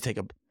 but bands, you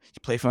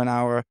play for an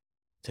hour,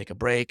 take a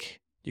break,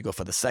 you go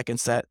for the second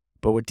set.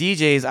 But with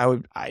DJs,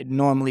 I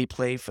normally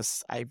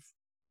I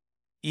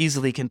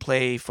easily can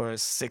play for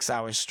 6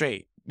 hours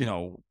straight,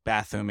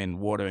 bathroom and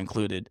water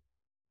included,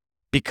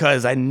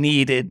 because I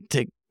needed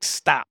to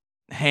stop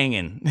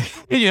hanging,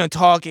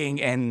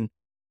 talking and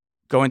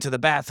going to the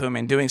bathroom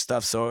and doing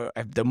stuff. So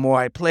the more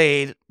I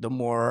played, the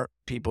more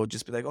people would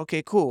just be like,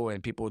 okay, cool.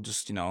 And people would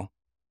just, so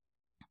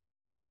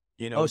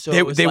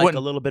it was like a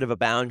little bit of a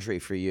boundary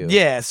for you.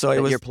 Yeah, so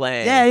it was you're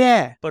playing.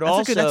 Yeah. But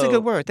that's a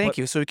good word. Thank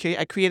you. So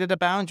I created a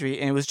boundary,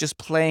 and it was just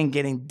playing,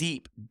 getting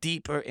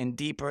deeper and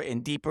deeper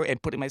and deeper,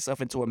 and putting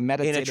myself into a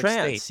meditative in a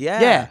trance. state.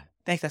 Yeah.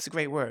 Thanks. That's a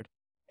great word.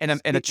 And a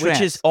trance,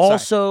 which is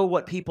also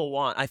what people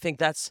want. I think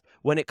that's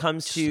when it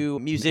comes to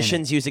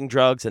musicians using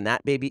drugs and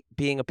that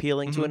being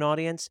appealing to an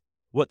audience.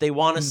 What they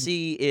want to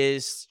see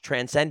is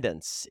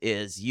transcendence,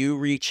 is you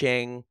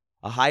reaching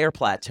a higher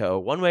plateau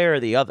one way or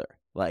the other.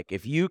 Like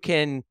if you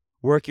can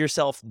work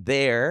yourself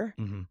there,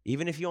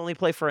 even if you only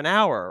play for an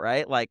hour,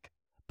 right? Like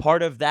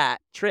part of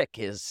that trick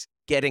is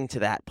getting to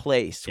that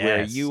place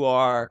where you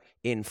are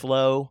in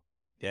flow,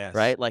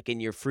 right? Like in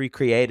your free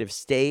creative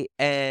state.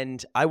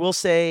 And I will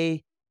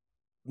say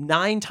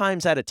 9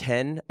 times out of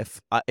 10,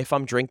 if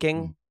I'm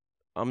drinking,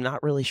 I'm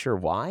not really sure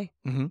why.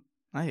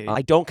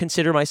 I don't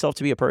consider myself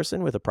to be a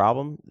person with a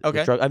problem.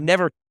 Okay. With I've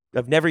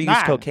never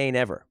used cocaine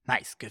ever.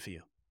 Nice. Good for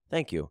you.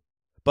 Thank you.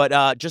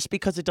 But just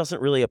because it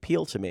doesn't really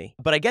appeal to me.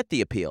 But I get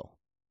the appeal.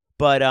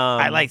 But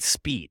I like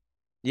speed.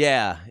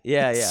 Yeah.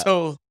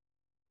 So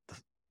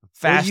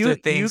faster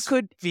things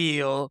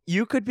feel.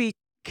 You could be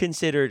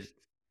considered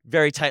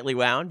very tightly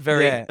wound,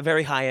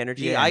 very high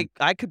energy. Yeah.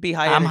 I could be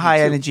high energy. I'm high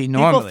too. energy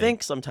normally. People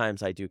think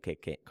sometimes I do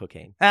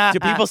cocaine. Do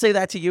people say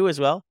that to you as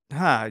well?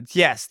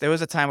 Yes. There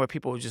was a time where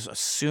people would just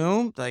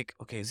assume, like,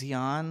 okay, is he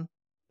on?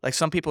 Like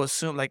some people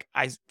assume,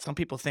 some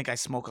people think I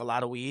smoke a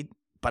lot of weed,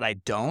 but I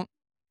don't.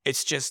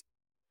 It's just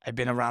I've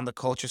been around the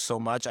culture so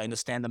much. I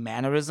understand the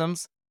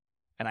mannerisms,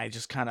 and I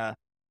just kind of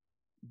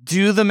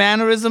do the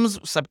mannerisms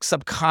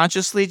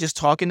subconsciously, just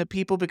talking to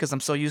people, because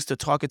I'm so used to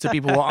talking to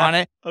people who are on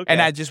it. Okay.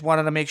 And I just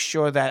wanted to make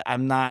sure that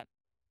I'm not,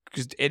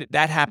 because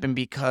that happened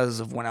because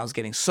of when I was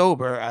getting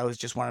sober. I was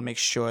just want to make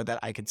sure that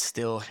I could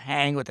still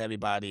hang with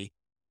everybody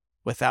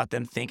without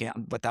them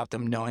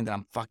knowing that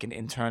I'm fucking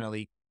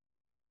internally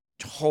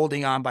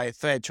holding on by a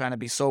thread, trying to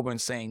be sober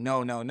and saying,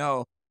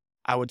 no.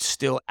 I would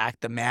still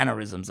act the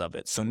mannerisms of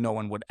it, so no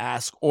one would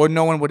ask or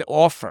no one would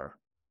offer.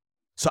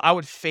 So I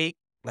would fake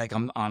like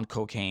I'm on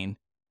cocaine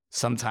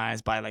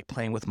sometimes by like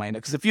playing with my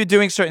nose. Because if you're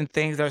doing certain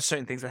things, there are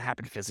certain things that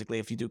happen physically.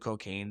 If you do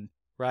cocaine,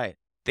 right?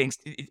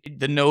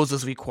 The nose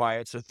is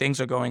required. So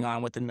things are going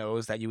on with the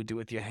nose that you would do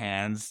with your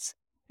hands,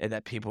 and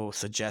that people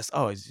suggest,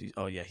 oh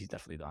yeah, he's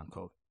definitely on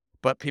coke.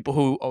 But people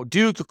who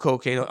do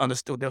cocaine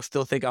they'll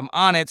still think I'm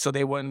on it, so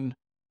they wouldn't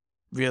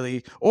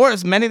really. Or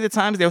as many of the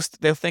times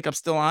they'll think I'm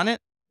still on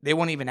it. They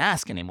won't even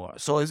ask anymore.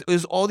 So it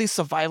was all these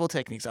survival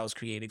techniques I was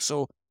creating.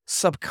 So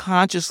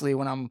subconsciously,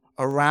 when I'm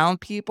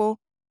around people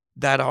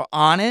that are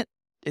on it,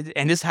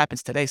 and this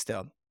happens today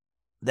still,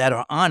 that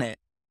are on it,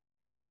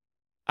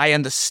 I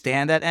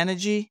understand that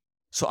energy.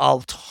 So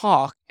I'll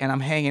talk and I'm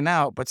hanging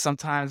out, but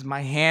sometimes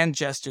my hand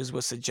gestures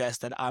will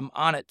suggest that I'm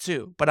on it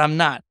too, but I'm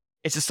not.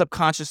 It's a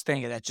subconscious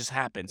thing that just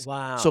happens.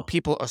 Wow. So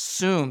people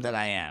assume that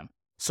I am.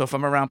 So if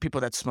I'm around people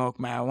that smoke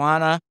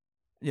marijuana,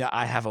 Yeah,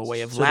 I have a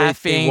way of So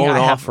laughing. they won't I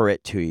have offer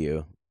it to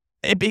you.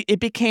 it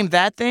became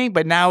that thing,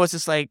 but now it's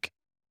just like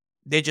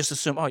they just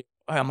assume, oh,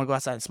 I'm gonna go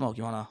outside and smoke.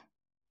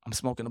 I'm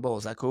smoking the bowl.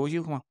 Is that cool with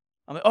you? Come on.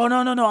 I'm like, oh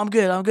no, I'm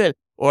good.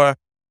 Or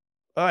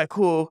all right,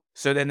 cool.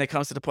 So then it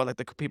comes to the point like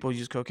the people who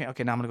use cocaine.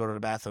 Okay, now I'm gonna go to the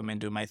bathroom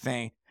and do my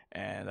thing.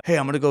 And hey,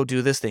 I'm gonna go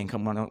do this thing.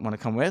 Want to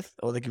come with?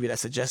 Or they give you that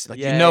suggestion, like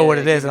you know what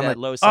They it is. give And you I'm that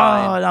like, low oh,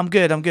 sign. I'm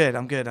good.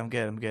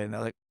 And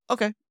they're like,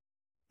 okay.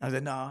 I was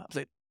like, no. I was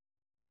like,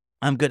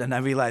 I'm good. And I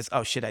realized,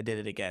 oh shit, I did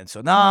it again.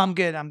 So no, I'm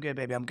good,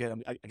 baby. I'm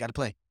good. I gotta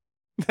play.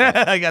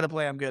 I gotta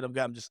play. I'm good.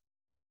 I'm just.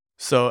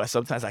 So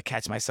sometimes I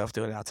catch myself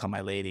doing it. I'll tell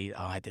my lady,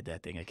 oh, I did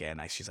that thing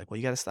again. She's like, well,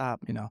 you gotta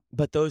stop.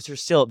 But those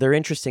are they're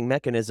interesting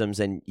mechanisms,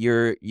 and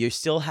you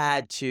still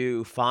had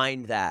to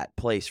find that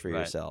place for Right.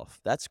 yourself.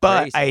 That's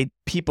But crazy.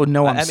 people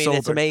know I'm I mean,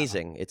 it's sober now.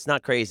 amazing. It's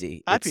not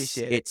crazy. I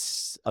appreciate it.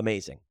 It's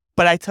amazing.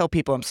 But I tell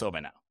people I'm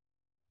sober now.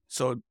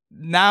 So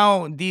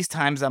now these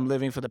times I'm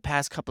living for the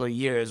past couple of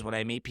years, when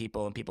I meet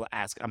people and people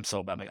ask, I'm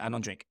sober. I'm like, I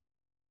don't drink.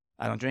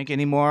 I don't drink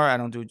anymore. I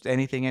don't do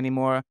anything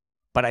anymore.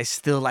 But I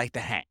still like to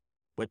hang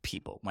with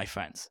people, my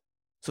friends.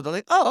 So they're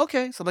like, oh,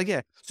 okay. So I'm like,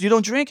 yeah. So you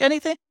don't drink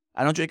anything?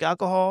 I don't drink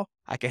alcohol.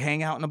 I can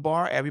hang out in a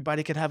bar.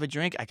 Everybody can have a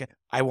drink.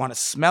 I want to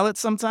smell it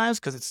sometimes,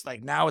 because it's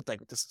like, now it's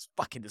like, this is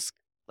fucking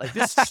like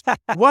this.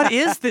 What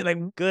is this?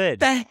 Like, Good.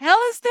 the hell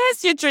is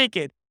this you're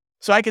drinking?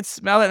 So I can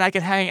smell it and I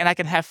can hang and I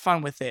can have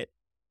fun with it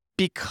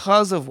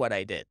because of what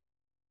I did.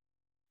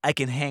 I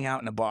can hang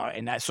out in a bar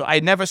so I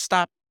never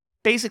stopped.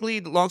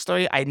 Basically, long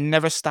story, I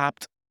never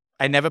stopped.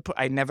 I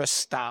never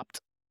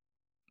stopped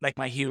like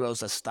my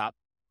heroes that stopped,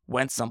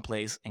 went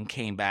someplace and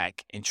came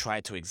back and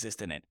tried to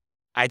exist in it.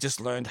 I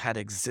just learned how to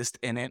exist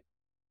in it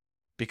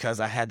because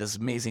I had this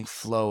amazing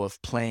flow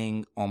of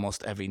playing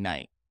almost every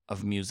night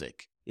of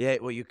music. Yeah,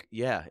 well,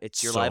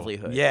 it's your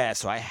livelihood. Yeah,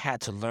 so I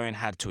had to learn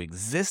how to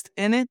exist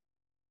in it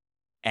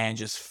and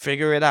just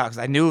figure it out, because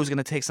I knew it was going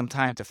to take some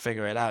time to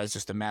figure it out. It's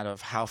just a matter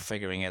of how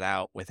figuring it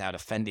out without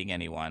offending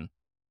anyone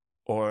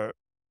or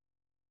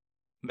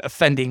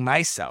offending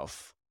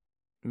myself,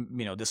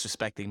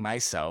 disrespecting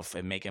myself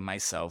and making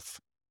myself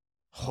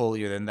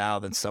holier than thou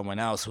than someone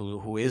else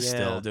who is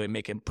still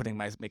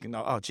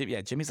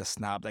Jimmy's a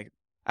snob. Like,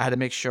 I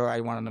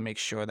wanted to make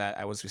sure that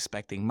I was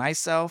respecting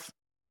myself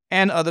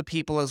and other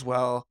people as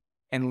well,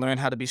 and learn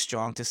how to be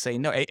strong to say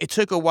no. It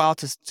took a while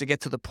to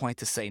get to the point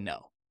to say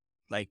no.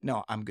 Like,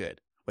 no, I'm good,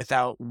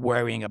 without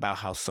worrying about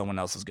how someone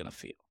else is gonna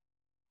feel.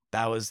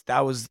 That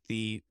was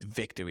the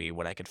victory,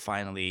 when I could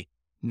finally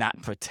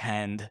not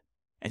pretend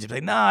and just be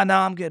like, no,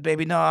 I'm good,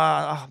 baby. No,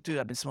 oh, dude,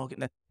 I've been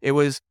smoking. It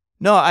was,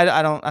 no,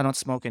 I don't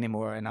smoke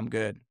anymore, and I'm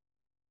good.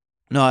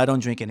 No, I don't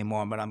drink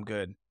anymore, but I'm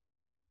good.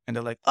 And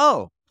they're like,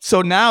 oh.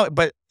 So now,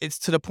 but it's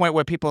to the point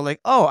where people are like,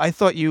 oh, I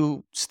thought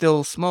you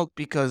still smoke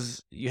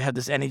because you had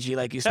this energy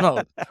like you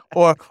smoke.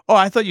 Or, oh,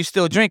 I thought you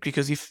still drink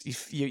because you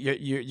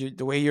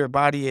the way your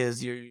body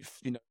is, I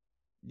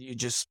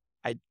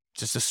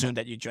just assumed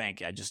that you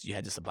drank. You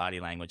had just a body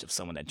language of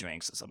someone that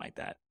drinks or something like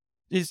that.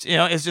 It's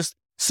just,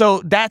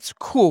 so that's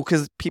cool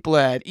because people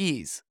are at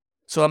ease.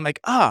 So I'm like,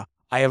 I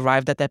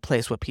arrived at that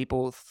place where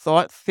people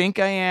think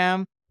I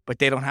am, but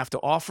they don't have to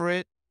offer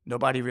it.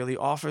 Nobody really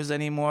offers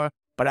anymore.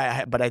 But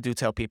I do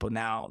tell people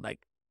now, like,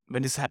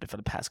 when this happened for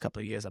the past couple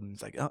of years, I'm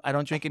just like, oh, I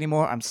don't drink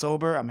anymore. I'm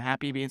sober. I'm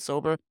happy being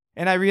sober.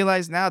 And I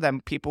realize now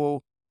that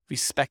people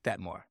respect that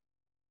more.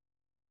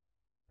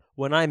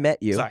 When I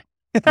met you, Sorry.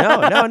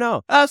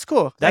 No. That's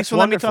cool. Thanks for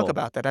letting me talk wonderful.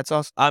 about that. That's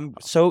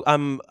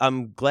awesome.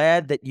 I'm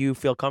glad that you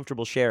feel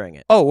comfortable sharing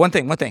it. Oh, one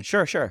thing.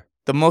 Sure.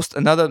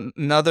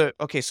 Another.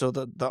 Okay, so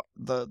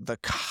the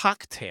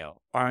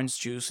cocktail, orange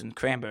juice and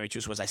cranberry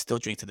juice, was I still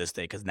drink to this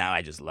day, because now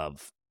I just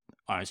love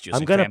orange juice.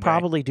 I'm gonna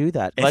probably do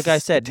that. Like I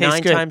said,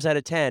 9 times out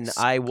of 10,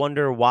 I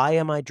wonder, why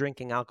am I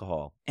drinking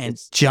alcohol? And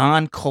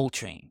John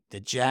Coltrane, the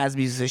jazz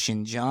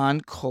musician John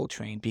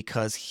Coltrane,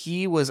 because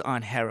he was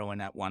on heroin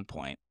at one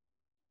point,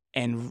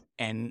 and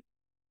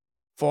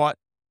fought.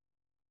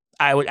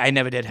 I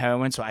never did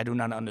heroin, so I do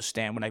not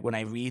understand. When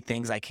I read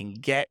things, I can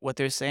get what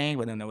they're saying.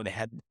 When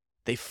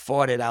they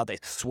fought it out, they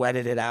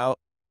sweated it out.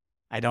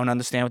 I don't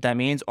understand what that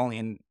means, only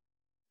in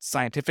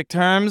scientific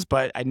terms,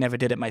 but I never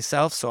did it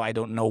myself, so I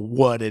don't know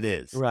what it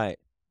is. Right.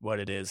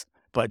 What it is.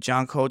 But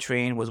John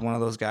Coltrane was one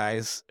of those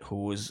guys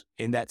who was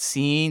in that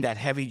scene, that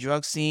heavy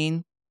drug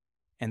scene,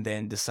 and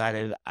then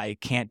decided, I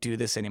can't do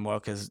this anymore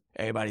because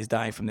everybody's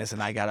dying from this,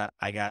 and I got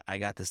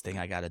this thing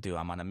I gotta do.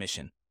 I'm on a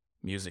mission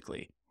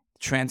musically.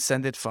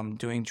 Transcended from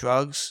doing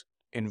drugs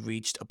and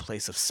reached a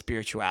place of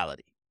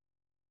spirituality.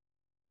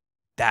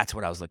 That's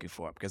what I was looking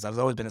for, because I've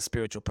always been a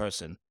spiritual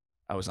person.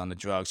 I was on the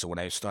drugs. So when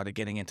I started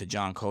getting into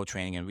John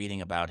Coltrane and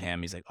reading about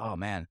him, he's like, oh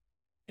man,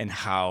 and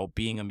how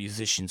being a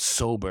musician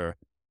sober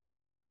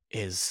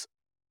is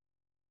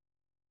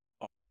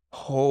a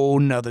whole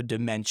nother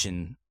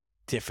dimension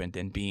different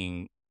than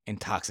being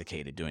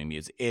intoxicated doing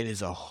music. It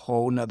is a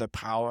whole nother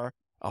power,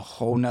 a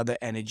whole nother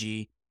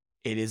energy.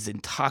 It is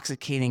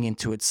intoxicating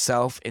into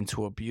itself,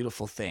 into a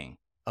beautiful thing,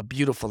 a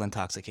beautiful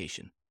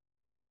intoxication.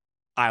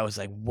 I was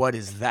like, what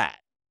is that?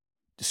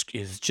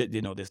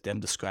 them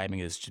describing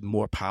it as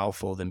more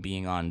powerful than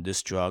being on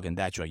this drug and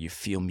that drug. You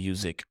feel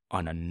music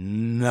on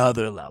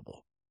another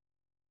level.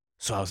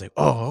 So I was like,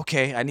 oh,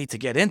 okay, I need to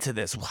get into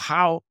this.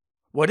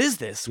 What is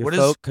this?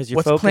 Because you're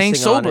What's playing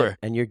focusing on it sober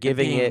and you're and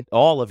giving being, it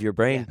all of your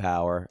brain yeah,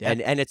 power, yeah.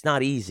 and it's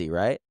not easy,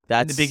 right?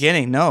 In the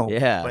beginning, no.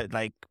 Yeah. But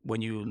like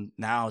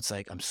now it's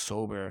like I'm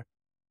sober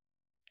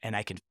and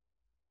I can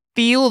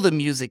feel the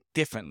music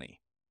differently.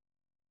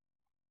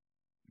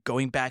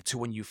 Going back to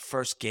when you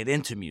first get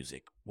into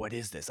music, what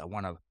is this? I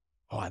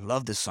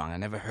love this song. I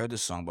never heard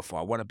this song before.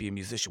 I want to be a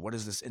musician. What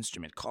is this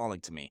instrument calling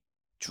to me?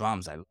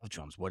 Drums. I love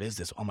drums. What is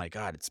this? Oh my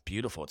God, it's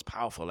beautiful. It's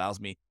powerful. Allows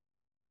me.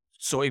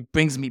 So it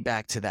brings me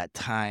back to that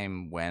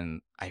time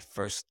when I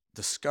first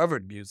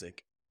discovered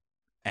music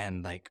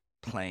and like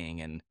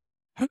playing and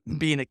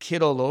being a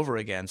kid all over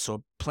again.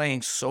 So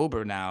playing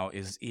sober now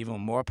is even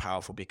more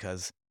powerful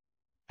because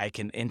I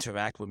can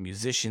interact with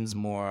musicians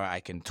more.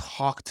 I can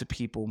talk to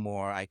people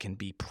more. I can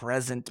be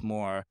present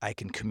more. I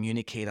can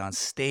communicate on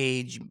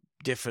stage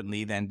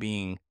differently than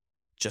being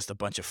just a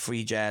bunch of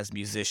free jazz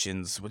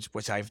musicians,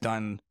 which I've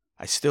done.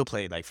 I still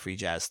play like free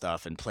jazz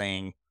stuff and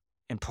playing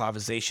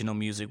improvisational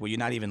music where you're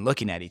not even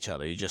looking at each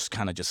other. You're just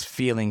kind of just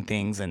feeling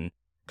things, and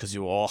because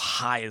you're all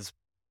high as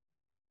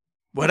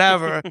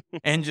whatever,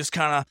 and just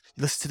kind of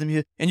listen to the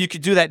music. And you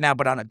could do that now,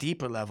 but on a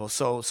deeper level.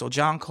 So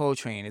John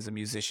Coltrane is a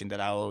musician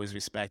that I always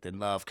respect and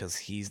love because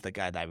he's the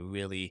guy that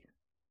really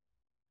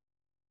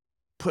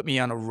put me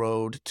on a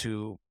road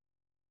to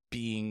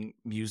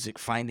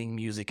finding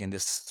music in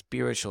this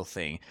spiritual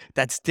thing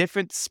that's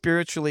different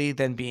spiritually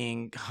than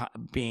being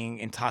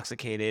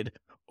intoxicated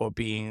or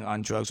being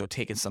on drugs or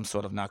taking some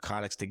sort of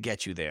narcotics to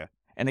get you there.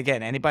 And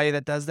again, anybody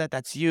that does that,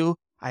 that's you.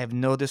 I have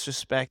no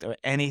disrespect or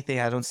anything.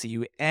 I don't see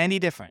you any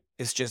different.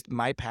 It's just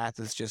my path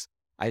is just,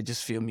 I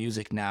just feel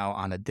music now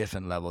on a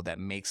different level that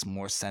makes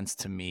more sense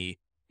to me,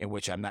 in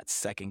which I'm not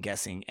second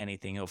guessing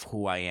anything of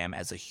who I am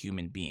as a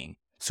human being.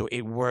 So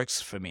it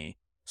works for me.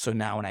 So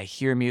now when I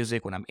hear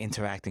music, when I'm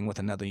interacting with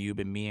another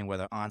human being,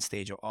 whether on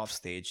stage or off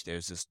stage,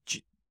 there's this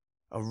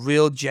a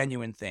real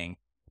genuine thing,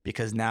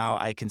 because now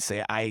I can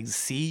say, I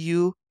see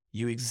you,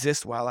 you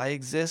exist while I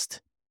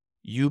exist.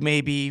 You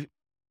may be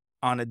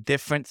on a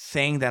different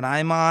thing that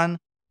I'm on.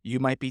 You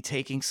might be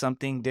taking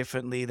something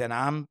differently than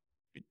I'm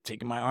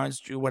taking my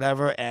orange juice,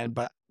 whatever,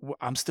 but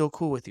I'm still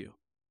cool with you.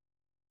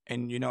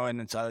 And,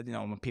 and it's,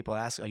 when people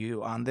ask, are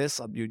you on this?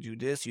 You do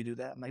this, you do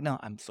that. I'm like, no,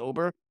 I'm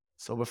sober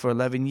for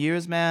 11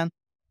 years, man.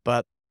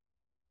 But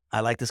I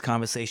like this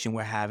conversation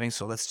we're having,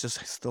 so let's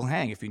just still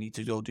hang. If you need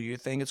to go do your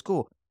thing, it's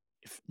cool.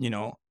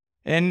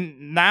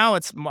 And now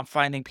it's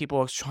finding people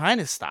are trying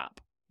to stop.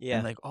 Yeah.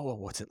 And like, oh, well,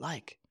 what's it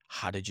like?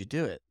 How did you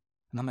do it?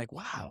 And I'm like,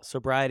 wow.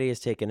 Sobriety has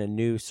taken a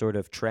new sort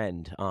of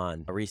trend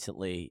on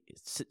recently,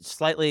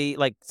 slightly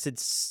like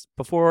since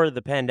before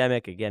the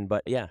pandemic again,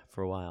 but yeah,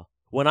 for a while.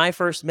 When I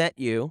first met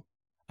you,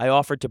 I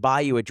offered to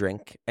buy you a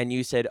drink, and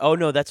you said, "Oh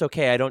no, that's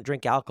okay. I don't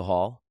drink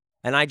alcohol."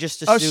 And I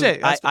just assumed,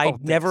 shit. I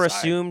never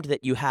assumed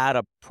that you had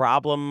a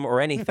problem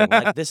or anything.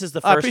 Like, this is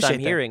the first I'm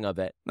hearing of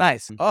it.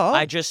 Nice. Oh.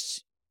 I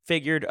just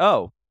figured,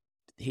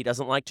 he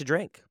doesn't like to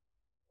drink.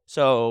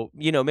 So,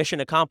 mission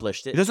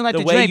accomplished. He doesn't like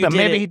to drink, but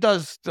maybe he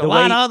does a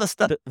lot of other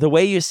stuff. The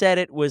way you said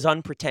it was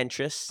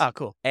unpretentious. Oh,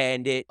 cool.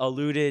 And it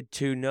alluded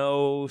to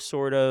no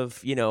sort of,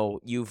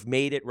 you've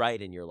made it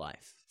right in your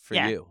life for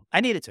you.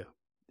 I needed to.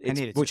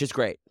 Which is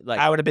great.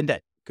 Like, I would have been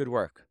dead. Good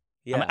work.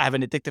 Yeah. I have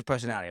an addictive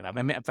personality.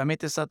 If I'm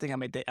into something,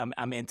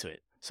 I'm into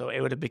it. So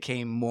it would have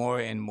became more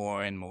and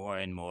more and more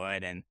and more,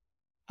 and then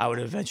I would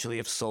eventually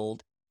have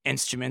sold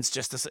instruments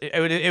just to.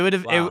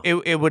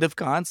 It would have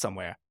gone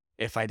somewhere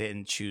if I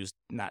didn't choose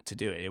not to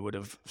do it.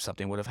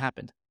 Something would have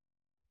happened.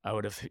 I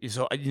would have.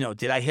 So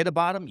did I hit a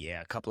bottom? Yeah,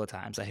 a couple of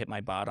times I hit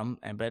my bottom,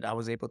 but I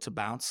was able to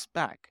bounce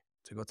back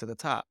to go to the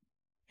top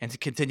and to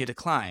continue to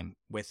climb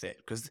with it,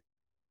 because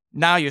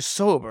now you're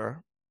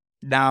sober.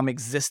 Now I'm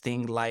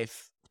existing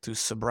life through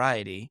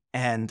sobriety,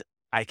 and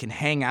I can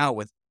hang out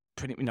with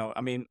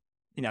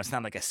it's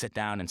not like I sit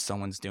down and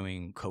someone's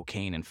doing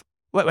cocaine and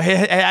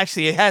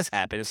actually it has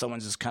happened. If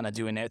someone's just kind of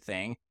doing their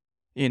thing,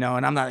 and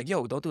I'm not like,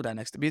 yo, don't do that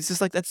next to me. It's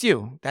just like, that's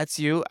you.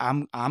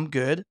 I'm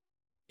good.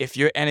 If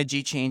your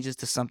energy changes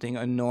to something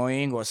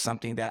annoying or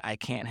something that I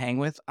can't hang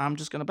with, I'm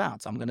just gonna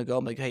bounce. I'm gonna go.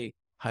 I'm like, hey,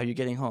 how are you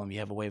getting home? You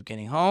have a way of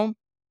getting home?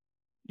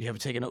 You have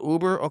taken an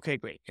Uber? Okay,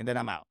 great. And then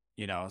I'm out.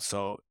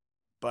 So,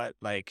 but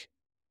like,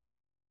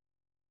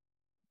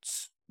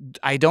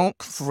 I don't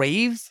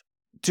crave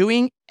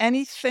doing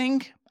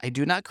anything. I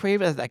do not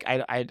crave it. Like,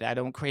 I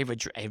don't crave a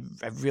drink.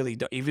 I really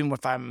don't. Even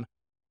if I'm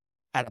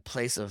at a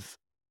place of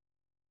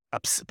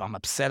I'm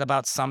upset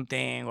about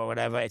something or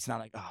whatever, it's not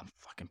like, oh, I'm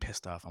fucking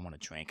pissed off. I want a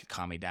drink.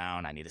 Calm me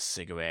down. I need a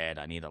cigarette.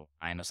 I need a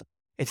line or something.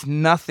 It's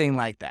nothing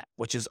like that,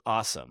 which is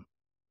awesome.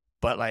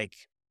 But like,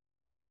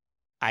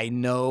 I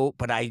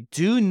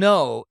do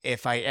know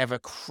if I ever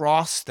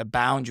cross the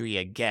boundary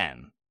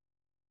again,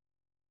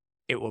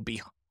 it will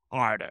be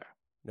harder.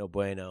 No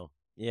bueno.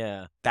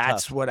 Yeah.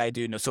 That's tough. What I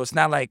do know. So it's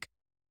not like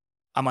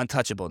I'm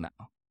untouchable now.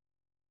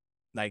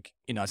 Like,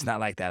 it's not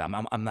like that.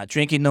 I'm not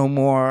drinking no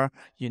more.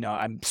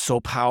 I'm so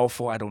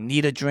powerful. I don't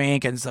need a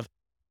drink and stuff.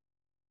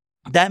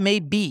 That may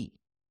be,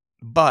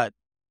 but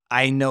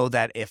I know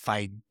that if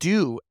I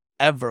do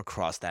ever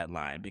cross that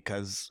line,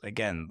 because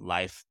again,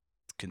 life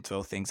can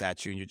throw things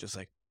at you, and you're just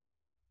like,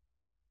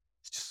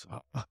 it's just,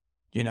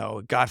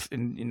 God,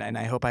 and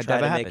I hope it Try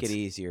never to make it happens.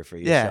 easier for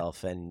Yeah,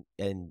 yourself, and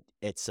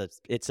it's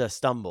a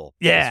stumble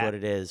is yeah. what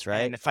it is, And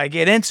right? if I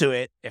get into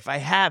it, if I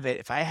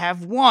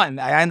have one,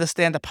 I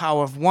understand the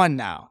power of one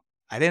now.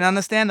 I didn't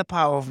understand the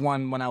power of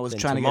one when I was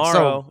Then trying to get sober.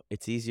 tomorrow,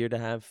 it's easier to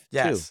have 2.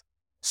 Yes.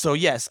 So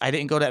yes, I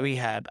didn't go to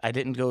rehab. I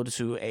didn't go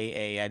to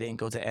AA. I didn't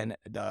go to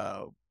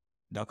the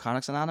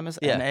Narcotics Anonymous,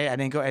 Yeah. NA. I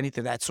didn't go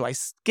anything that. So I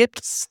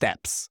skipped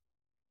steps.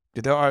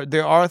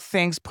 There are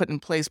things put in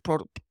place,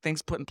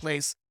 things put in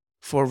place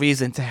for a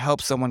reason to help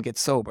someone get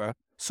sober.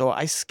 So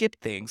I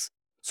skipped things.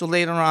 So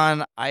later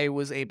on, I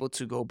was able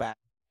to go back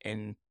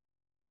and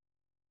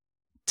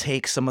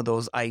take some of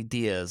those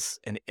ideas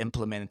and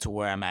implement it to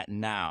where I'm at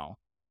now.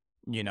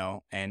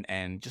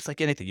 And just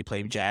like anything, you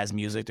play jazz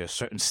music, there's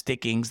certain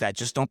stickings that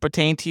just don't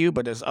pertain to you,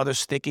 but there's other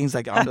stickings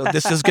like,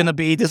 this is gonna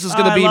be Oh,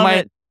 I love my,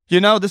 it.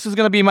 this is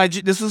gonna be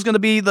this is gonna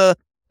be the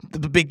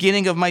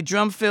beginning of my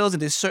drum fills,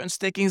 and there's certain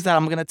stickings that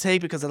I'm gonna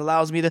take because it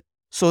allows me to.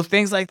 So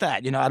things like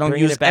that, I don't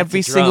Bringing use it back to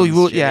every single drums,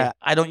 root. Jimmy. Yeah,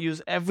 I don't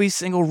use every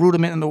single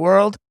rudiment in the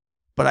world,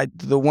 but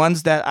the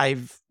ones that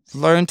I've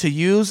learned to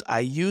use,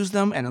 I use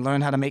them and learn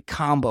how to make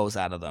combos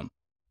out of them.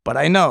 But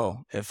I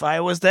know if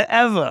I was to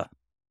ever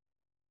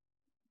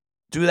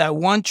do that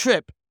one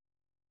trip,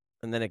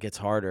 And then it gets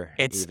harder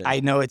even. I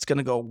know it's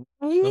gonna go,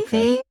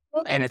 Okay.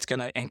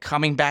 and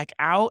coming back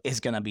out is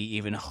gonna be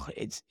even.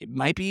 It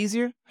might be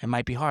easier, it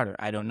might be harder.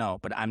 I don't know,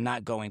 but I'm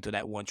not going through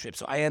that one trip,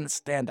 so I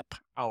understand the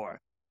power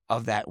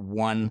of that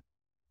one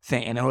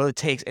thing, and all it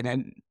takes. And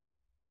then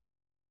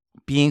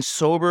being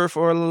sober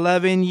for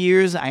 11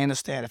 years, I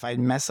understand if I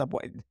mess up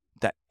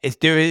that. If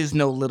there is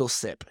no little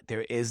sip,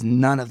 there is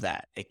none of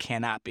that. It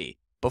cannot be.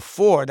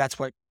 Before, that's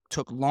what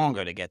took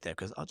longer to get there,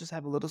 because I'll just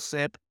have a little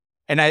sip.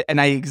 And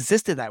I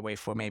existed that way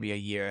for maybe a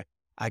year.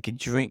 I could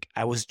drink.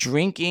 I was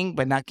drinking,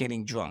 but not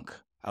getting drunk.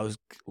 I was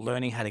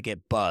learning how to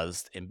get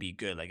buzzed and be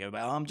good. Like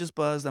everybody, I'm just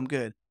buzzed, I'm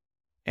good.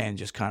 And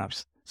just kind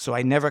of, so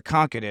I never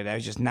conquered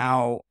it.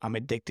 Now I'm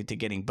addicted to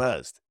getting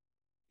buzzed.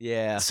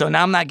 Yeah. So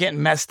now I'm not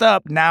getting messed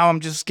up. Now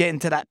I'm just getting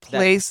to that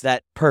place.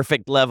 That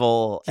perfect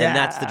level, and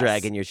that's the Yes.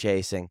 dragon you're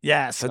chasing.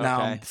 Yeah. So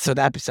now,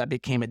 Okay. I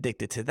became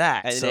addicted to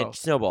that. And So it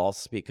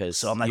snowballs because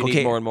So I'm like, you okay,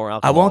 need more and more I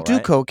alcohol, won't do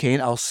right?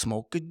 cocaine. I'll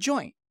smoke a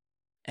joint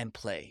and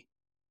play.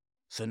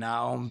 So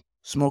now I'm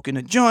smoking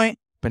a joint,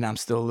 but I'm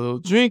still a little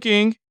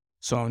drinking.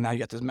 So now you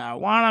got this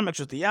marijuana mixed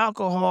with the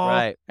alcohol,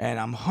 Right. and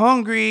I'm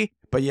hungry,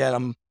 but yet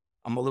I'm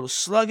a little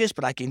sluggish,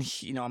 but I can,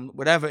 I'm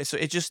whatever. So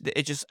I just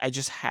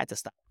had to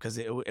stop, because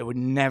it would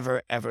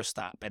never ever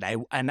stop, and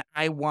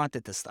I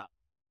wanted to stop.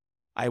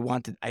 I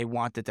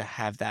wanted to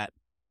have that.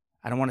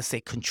 I don't want to say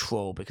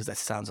control, because that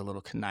sounds a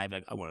little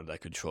conniving. I wanted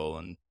that control,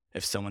 and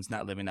if someone's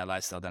not living that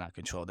lifestyle, they're not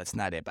control. That's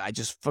not it. But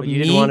for But me, you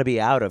didn't want to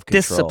be out of control.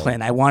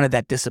 discipline. I wanted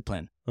that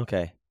discipline,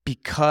 Okay.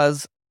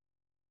 because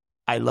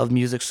I love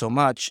music so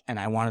much, and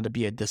I wanted to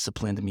be a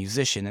disciplined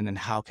musician. And then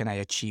how can I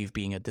achieve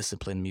being a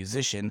disciplined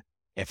musician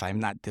if I'm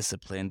not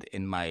disciplined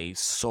in my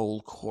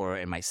soul core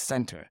and my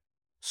center?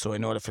 So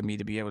in order for me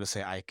to be able to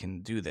say I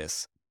can do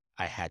this,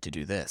 I had to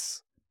do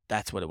this.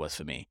 That's what it was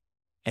for me.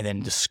 And then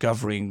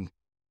discovering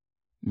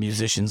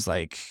musicians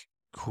like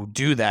who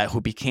do that, who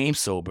became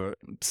sober,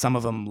 some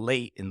of them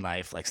late in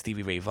life, like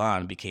Stevie Ray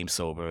Vaughan became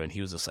sober, and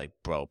he was just like,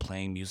 bro,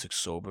 playing music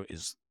sober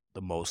is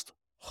the most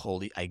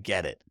holy. I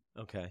get it.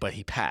 Okay. But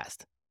he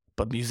passed.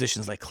 But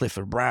musicians like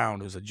Clifford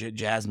Brown, who's a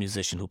jazz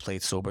musician who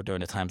played sober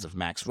during the times of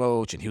Max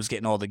Roach, and he was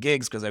getting all the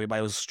gigs because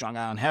everybody was strung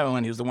out on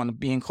heroin. He was the one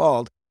being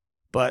called,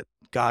 but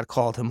God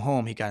called him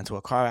home. He got into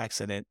a car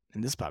accident,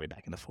 and this is probably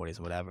back in the 40s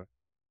or whatever.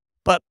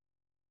 But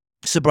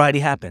sobriety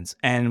happens.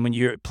 And when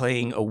you're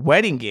playing a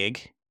wedding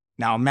gig,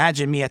 now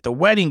imagine me at the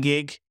wedding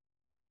gig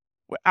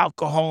where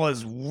alcohol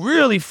is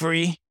really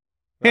free.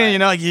 Right.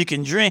 And, you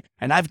can drink.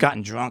 And I've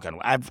gotten drunk, and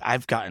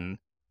I've gotten,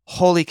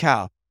 holy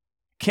cow.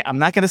 I'm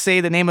not going to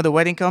say the name of the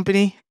wedding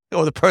company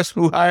or the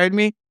person who hired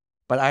me,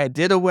 but I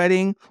did a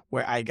wedding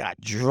where I got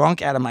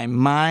drunk out of my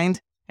mind,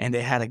 and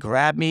they had to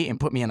grab me and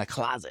put me in a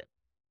closet.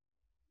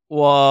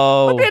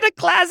 Whoa. Put me in a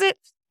closet,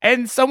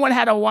 and someone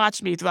had to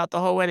watch me throughout the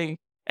whole wedding,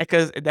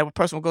 because that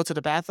person will go to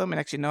the bathroom, and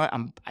actually, you know what?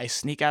 I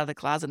sneak out of the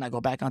closet, and I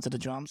go back onto the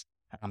drums,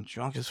 and I'm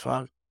drunk as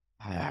fuck,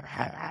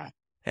 and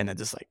then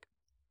just like,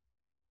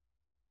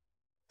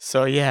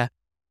 so yeah.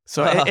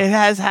 So it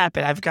has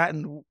happened. I've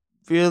gotten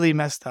really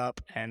messed up,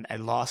 and I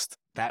lost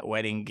that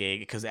wedding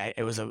gig because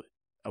it was a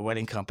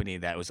wedding company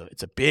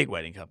it's a big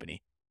wedding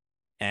company,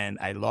 and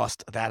I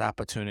lost that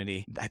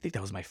opportunity. I think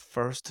that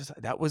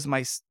was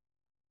my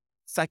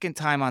second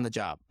time on the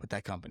job with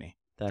that company.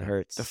 That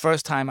hurts. The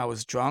first time I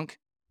was drunk,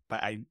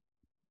 but I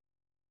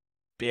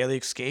barely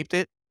escaped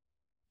it.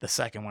 The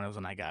second one was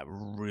when I got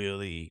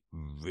really,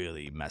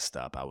 really messed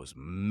up. I was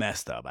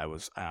messed up. I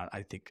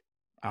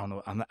don't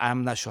know.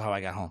 I'm not sure how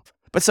I got home.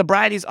 But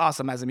sobriety is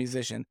awesome as a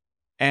musician.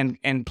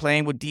 And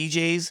playing with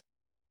DJs,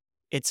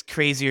 it's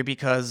crazier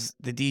because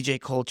the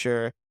DJ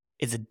culture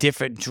is a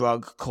different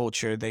drug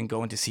culture than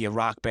going to see a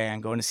rock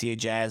band, going to see a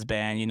jazz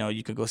band. You know,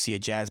 you could go see a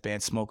jazz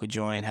band, smoke a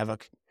joint, have a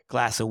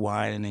glass of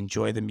wine and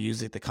enjoy the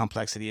music, the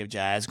complexity of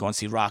jazz, go and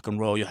see rock and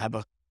roll. You'll have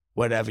a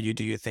whatever, you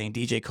do your thing.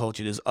 DJ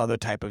culture, there's other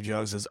type of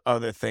drugs, there's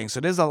other things. So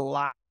there's a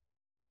lot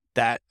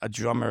that a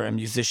drummer and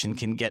musician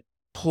can get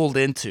pulled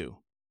into.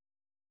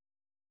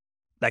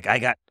 Like I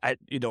got,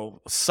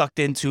 sucked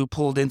into,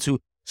 pulled into,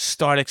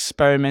 start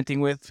experimenting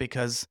with,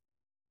 because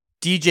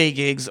DJ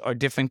gigs are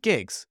different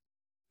gigs.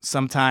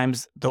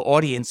 Sometimes the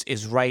audience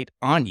is right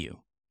on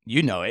you.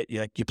 You know it.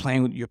 You're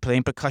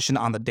playing percussion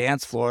on the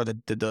dance floor.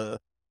 The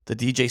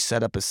DJ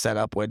setup is set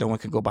up where no one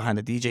can go behind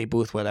the DJ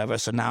booth, whatever.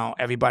 So now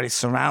everybody's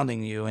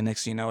surrounding you, and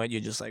next thing you know it,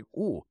 you're just like,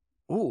 ooh,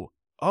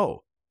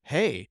 oh,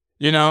 hey,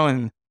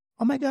 and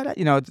oh my God,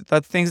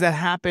 the things that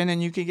happen,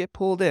 and you can get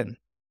pulled in.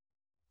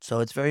 So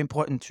it's very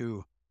important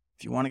to,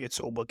 if you want to get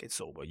sober, get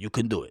sober. You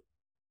can do it.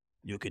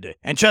 You can do it.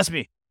 And trust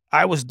me,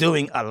 I was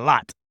doing a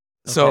lot.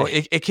 Okay. So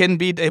it can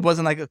be, it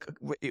wasn't like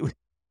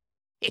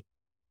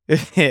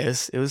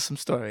it was some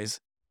stories.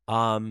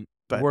 But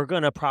we're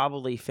going to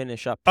probably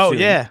finish up soon. soon.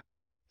 Yeah.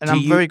 And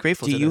I'm very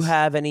grateful to this. Do you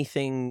have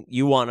anything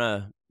you want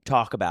to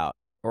talk about,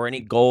 or any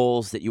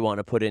goals that you want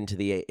to put into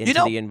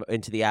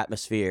the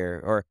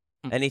atmosphere, or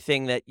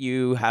anything that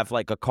you have,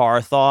 like a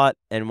car thought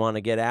and want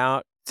to get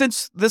out?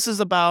 Since this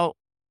is about,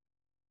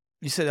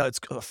 you said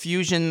it's a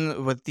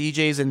fusion with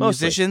DJs and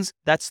musicians.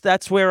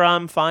 That's where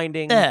I'm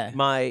finding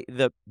my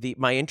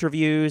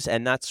interviews,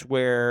 and that's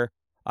where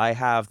I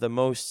have the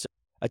most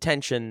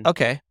attention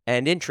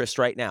and interest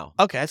right now.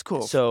 Okay, that's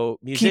cool. So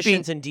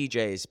musicians and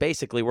DJs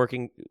basically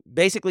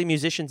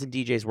musicians and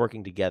DJs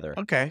working together.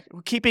 Okay.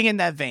 Keeping in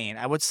that vein,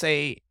 I would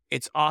say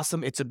it's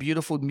awesome. It's a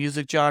beautiful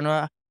music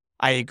genre.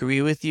 I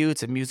agree with you.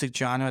 It's a music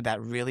genre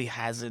that really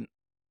hasn't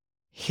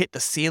hit the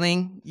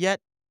ceiling yet.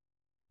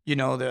 There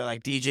are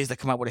like DJs that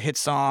come out with a hit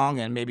song,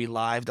 and maybe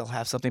live they'll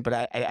have something,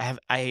 but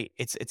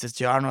it's a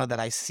genre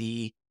that I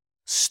see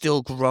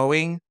still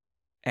growing.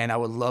 And I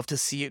would love to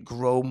see it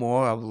grow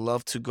more. I would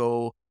love to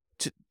go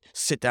to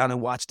sit down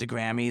and watch the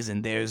Grammys,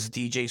 and there's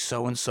DJ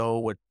so-and-so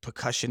with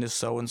percussionist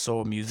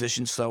so-and-so,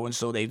 musician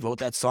so-and-so. They wrote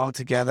that song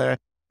together.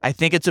 I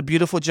think it's a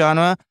beautiful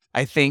genre.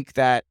 I think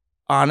that,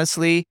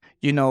 honestly,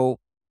 if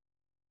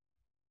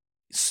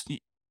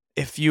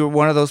you're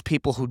one of those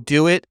people who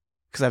do it,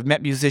 because I've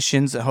met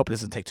musicians, I hope it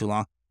doesn't take too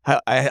long.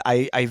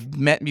 I've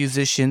met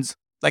musicians.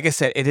 Like I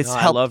said, it has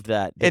helped. I love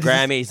that. The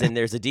Grammys, and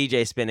there's a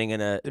DJ spinning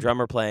and a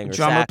drummer playing, or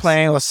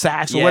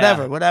sax, or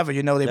whatever.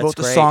 They wrote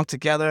the song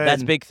together.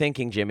 That's big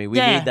thinking, Jimmy. We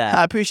need that.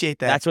 I appreciate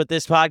that. That's what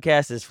this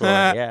podcast is for.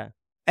 Yeah.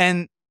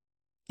 And,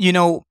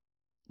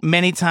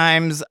 many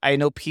times I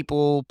know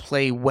people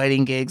play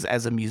wedding gigs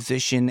as a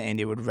musician, and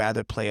they would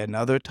rather play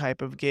another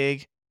type of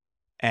gig.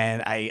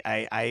 And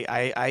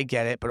I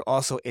get it, but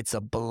also it's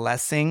a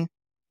blessing.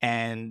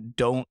 And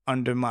don't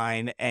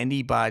undermine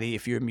anybody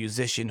if you're a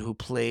musician who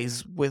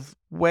plays with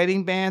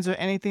wedding bands or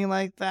anything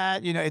like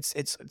that.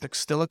 It's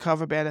still a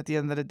cover band at the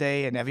end of the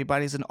day, and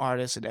everybody's an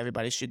artist, and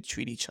everybody should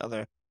treat each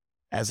other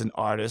as an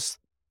artist.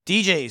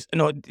 DJs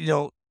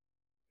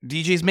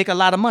make a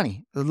lot of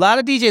money. A lot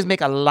of DJs make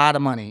a lot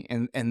of money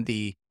in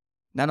the,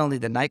 not only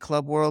the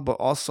nightclub world, but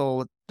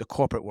also the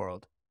corporate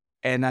world.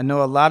 And I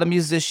know a lot of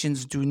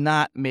musicians do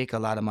not make a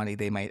lot of money.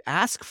 They might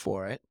ask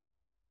for it,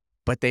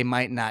 but they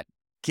might not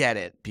get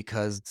it,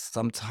 because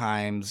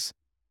sometimes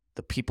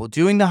the people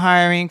doing the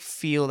hiring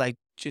feel like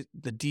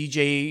the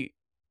DJ,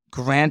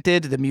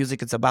 granted, the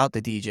music is about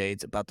the DJ,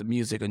 it's about the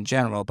music in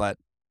general, but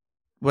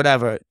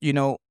whatever,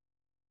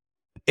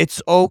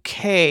 it's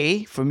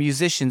okay for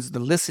musicians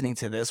listening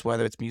to this,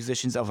 whether it's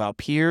musicians of our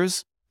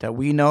peers that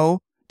we know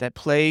that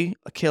play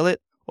kill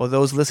it, or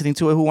those listening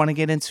to it who want to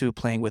get into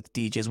playing with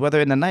DJs, whether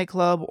in the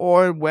nightclub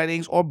or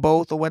weddings or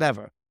both or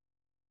whatever.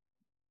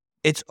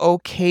 It's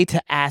okay to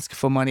ask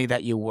for money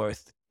that you're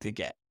worth to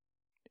get.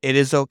 It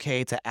is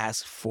okay to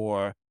ask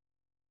for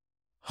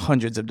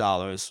hundreds of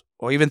dollars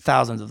or even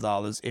thousands of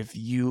dollars if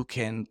you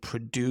can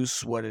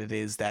produce what it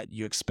is that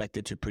you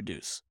expected to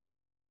produce,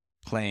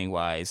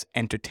 playing-wise,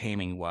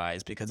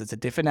 entertaining-wise, because it's a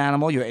different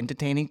animal. You're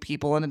entertaining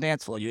people on the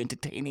dance floor. You're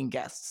entertaining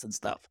guests and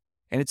stuff.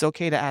 And it's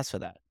okay to ask for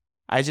that.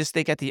 I just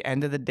think at the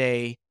end of the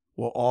day,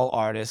 we're all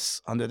artists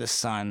under the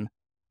sun.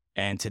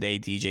 And today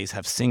DJs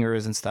have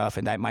singers and stuff,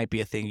 and that might be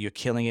a thing you're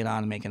killing it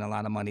on, making a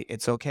lot of money.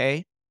 It's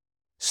okay.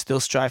 Still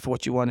strive for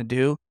what you want to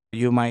do.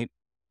 You might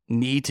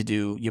need to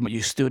do,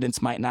 your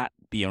students might not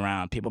be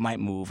around. People might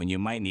move, and you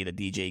might need a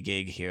DJ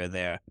gig here or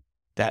there.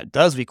 That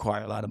does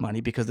require a lot of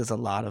money, because there's a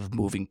lot of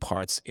moving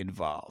parts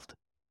involved.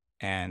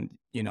 And,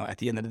 at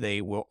the end of the day,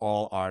 we're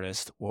all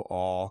artists. We're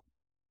all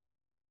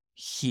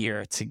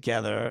here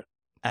together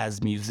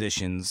as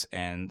musicians.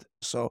 And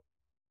so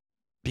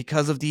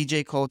because of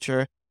DJ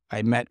culture,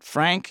 I met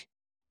Frank.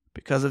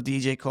 Because of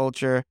DJ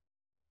culture,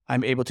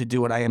 I'm able to do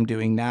what I am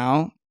doing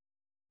now.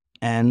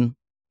 And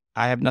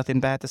I have nothing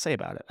bad to say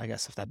about it, I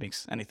guess, if that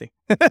makes anything.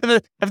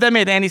 If that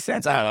made any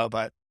sense, I don't know,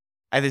 but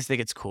I just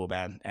think it's cool,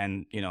 man.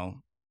 And,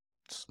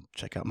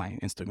 check out my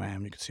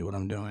Instagram. You can see what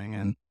I'm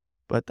doing.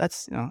 But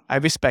that's, I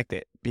respect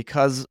it.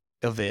 Because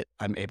of it,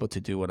 I'm able to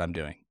do what I'm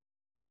doing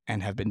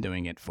and have been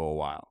doing it for a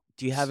while.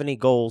 Do you have any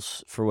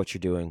goals for what you're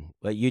doing?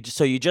 Like you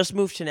just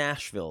moved to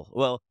Nashville.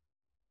 Well,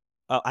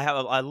 I have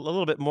a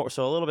little bit more.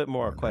 So a little bit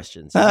more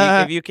questions.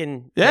 If you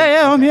can.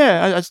 Yeah.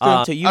 Okay. So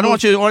I don't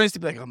want your audience to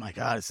be like, oh my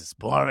God, this is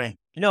boring.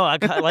 No,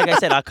 like I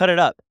said, I'll cut it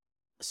up.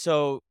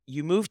 So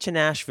you moved to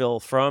Nashville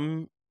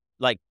from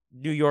like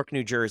New York,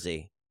 New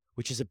Jersey,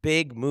 which is a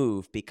big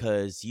move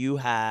because you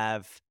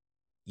have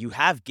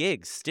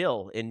gigs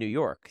still in New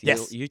York.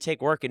 Yes. You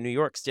take work in New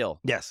York still.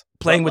 Yes.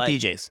 Playing with like,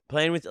 DJs.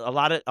 Playing with a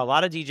lot of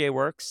DJ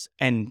works.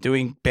 And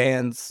doing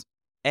bands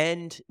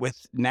and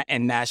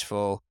in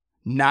Nashville,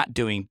 I'm not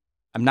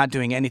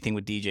doing anything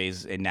with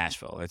DJs in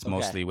Nashville. It's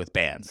mostly with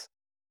bands.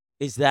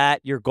 Is that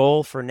your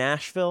goal for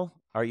Nashville?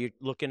 Are you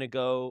looking to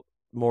go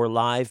more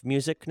live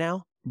music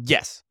now?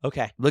 Yes.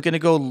 Okay. Looking to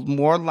go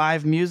more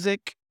live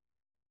music.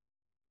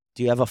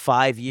 Do you have a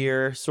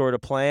 5-year sort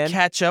of plan?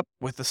 Catch up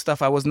with the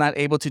stuff I was not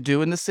able to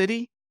do in the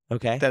city.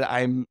 Okay. That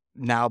I'm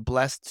now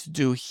blessed to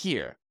do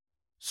here.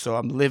 So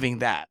I'm living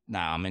that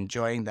now. I'm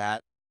enjoying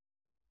that,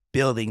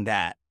 building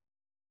that,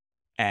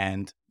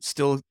 and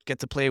still get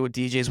to play with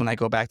DJs when I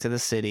go back to the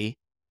city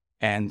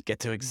and get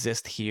to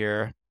exist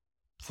here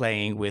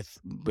playing with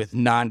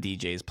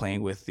non-DJs,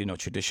 playing with,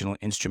 traditional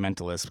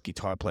instrumentalists,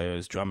 guitar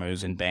players,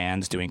 drummers, and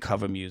bands, doing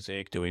cover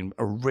music, doing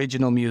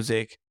original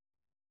music,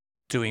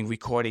 doing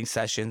recording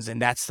sessions.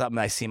 And that's something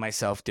I see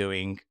myself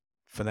doing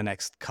for the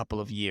next couple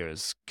of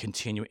years,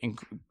 continuing,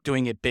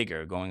 doing it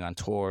bigger, going on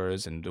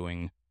tours and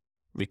doing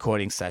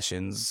recording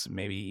sessions,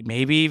 maybe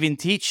even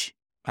teach.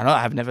 I don't know,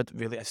 I've never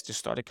really, I just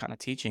started kind of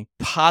teaching.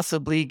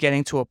 Possibly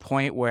getting to a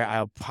point where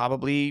I'll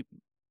probably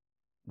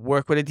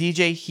work with a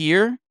DJ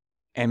here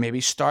and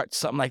maybe start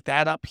something like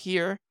that up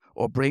here,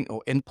 or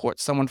import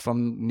someone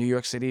from New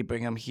York City,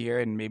 bring them here,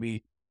 and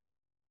maybe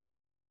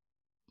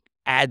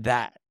add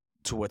that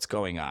to what's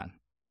going on.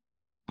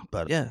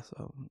 But yeah,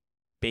 so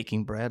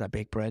baking bread, I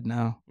bake bread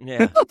now.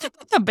 Yeah.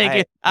 I'm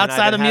baking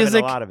outside of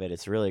music. A lot of it.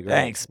 It's really great.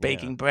 Thanks.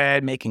 Baking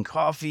bread, making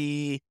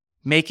coffee,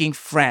 making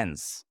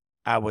friends,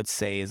 I would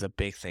say, is a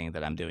big thing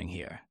that I'm doing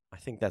here. I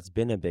think that's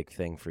been a big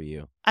thing for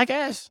you. I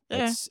guess.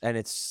 Yeah.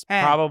 It's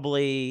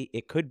probably,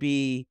 it could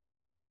be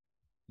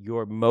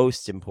your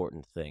most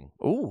important thing.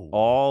 Ooh.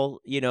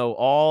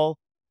 All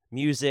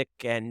music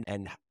and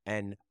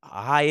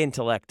high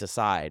intellect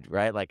aside,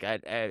 right? Like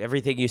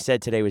everything you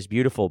said today was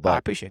beautiful, but I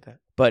appreciate that.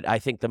 But I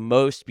think the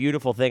most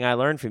beautiful thing I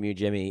learned from you,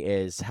 Jimmy,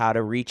 is how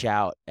to reach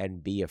out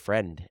and be a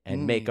friend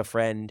and make a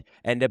friend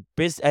and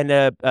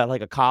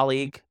like a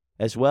colleague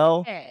as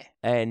well,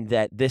 and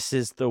that this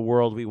is the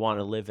world we want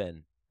to live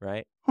in,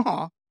 right?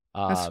 Aw,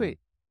 that's sweet.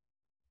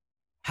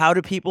 How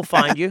do people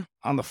find you?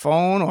 On the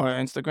phone or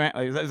Instagram?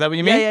 Is that what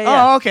you mean?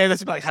 Yeah. Oh, okay.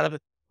 That's like how to.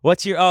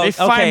 What's your? They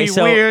find me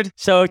weird.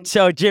 So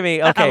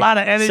Jimmy, okay, a lot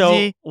of energy.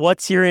 So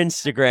what's your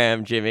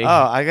Instagram, Jimmy? Oh,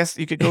 I guess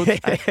you could go.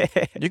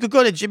 You could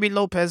go to Jimmy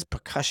Lopez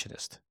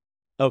Percussionist.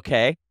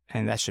 Okay,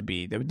 and that should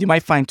be. You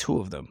might find two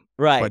of them.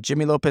 Right. But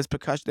Jimmy Lopez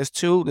Percussion. There's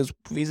two. There's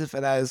reason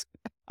for that is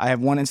I have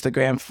one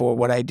Instagram for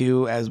what I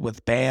do as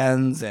with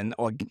bands and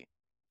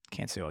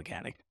can't say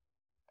organic.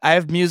 I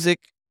have music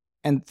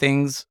and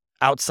things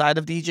outside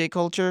of DJ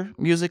culture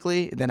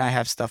musically. Then I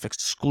have stuff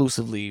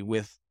exclusively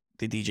with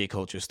the DJ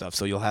culture stuff.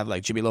 So you'll have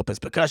like Jimmy Lopez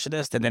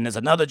Percussionist, and then there's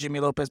another Jimmy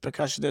Lopez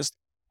Percussionist,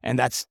 and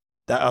that's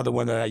the other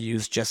one that I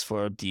use just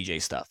for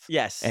DJ stuff.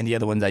 Yes. And the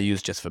other ones I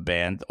use just for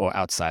band or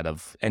outside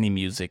of any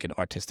music and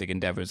artistic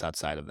endeavors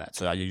outside of that.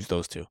 So I use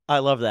those two. I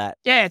love that.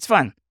 Yeah, it's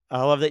fun.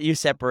 I love that you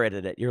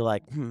separated it. You're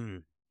like,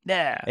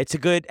 Yeah. It's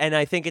and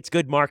I think it's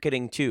good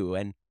marketing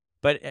too.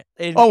 But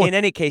in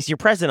any case, you're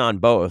present on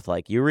both.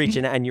 Like you reach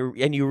and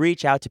you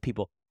reach out to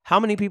people. How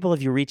many people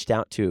have you reached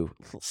out to?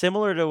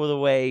 Similar to the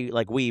way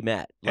like we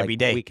met. Like, every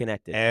day. We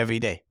connected. Every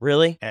day.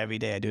 Really? Every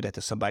day I do that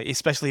to somebody,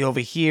 especially over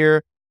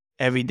here.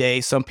 Every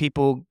day. Some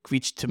people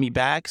reach to me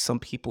back. Some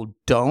people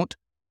don't.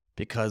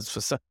 Because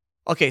for some...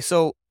 Okay,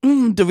 so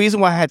the reason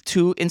why I had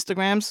two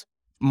Instagrams,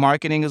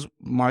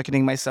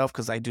 marketing myself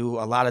because I do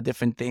a lot of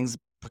different things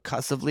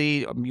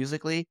percussively or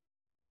musically.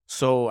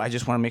 So I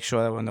just want to make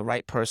sure that when the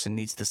right person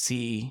needs to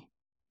see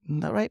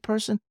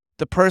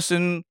the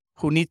person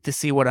who needs to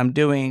see what I'm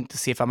doing to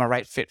see if I'm a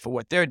right fit for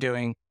what they're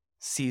doing,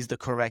 sees the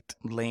correct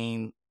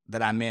lane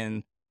that I'm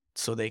in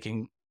so they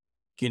can,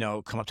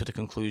 come up to the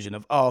conclusion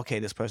of, oh, okay,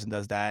 this person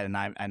does that and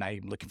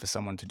I'm looking for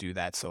someone to do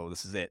that. So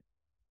this is it.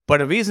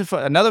 But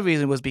another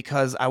reason was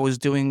because I was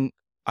doing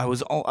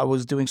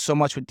so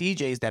much with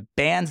DJs that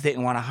bands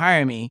didn't want to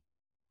hire me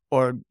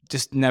or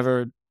just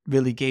never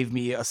really gave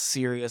me a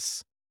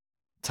serious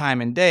time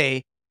and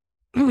day.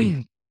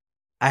 I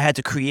had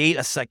to create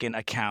a second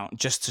account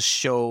just to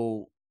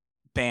show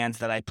bands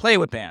that I play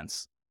with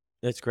bands.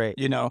 That's great.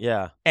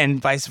 Yeah. And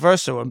vice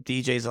versa. When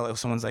DJs, if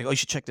someone's like, oh, you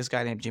should check this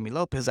guy named Jimmy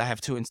Lopez. I have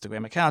two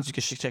Instagram accounts.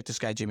 You should check this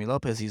guy, Jimmy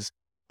Lopez.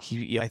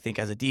 He I think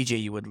as a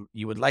DJ,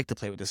 you would like to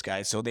play with this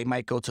guy. So they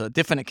might go to a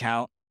different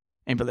account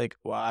and be like,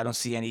 well, I don't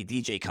see any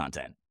DJ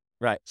content.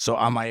 Right. So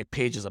on my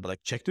pages, I'll be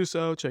like, check this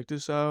out,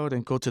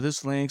 and go to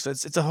this link. So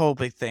it's a whole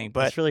big thing.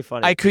 But It's really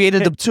funny. I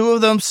created the two of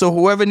them, so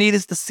whoever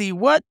needed to see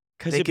what,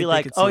 Because they you'd be could- they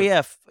like, could oh, see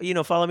it.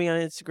 yeah, follow me on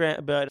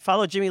Instagram, but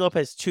follow Jimmy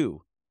Lopez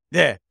 2.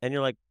 Yeah. And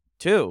you're like,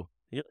 2?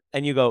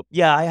 And you go,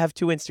 yeah, I have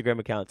 2 Instagram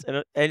accounts.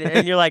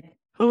 And you're like,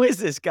 who is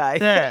this guy?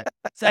 Yeah.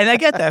 And I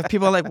get that.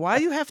 People are like, why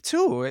do you have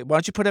 2? Why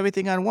don't you put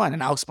everything on one?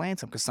 And I'll explain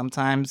to them, because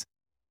sometimes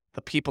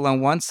the people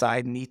on one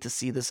side need to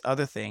see this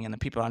other thing, and the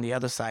people on the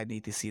other side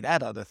need to see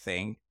that other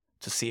thing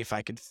to see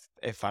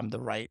if I'm the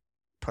right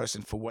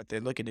person for what they're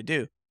looking to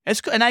do.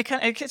 It's cool, and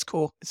it's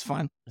cool. It's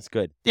fun. It's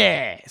good.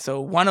 Yeah. So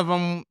one of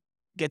them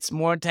gets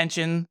more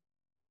attention,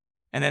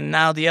 and then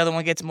now the other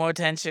one gets more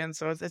attention.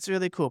 So it's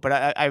really cool.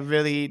 But I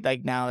really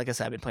like now. Like I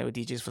said, I've been playing with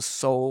DJs for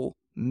so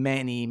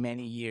many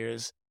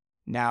years.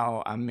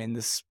 Now I'm in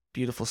this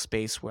beautiful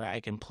space where I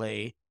can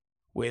play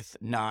with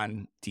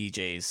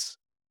non-DJs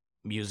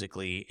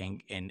musically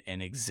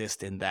and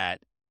exist in that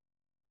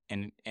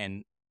and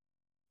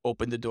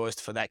open the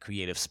doors for that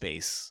creative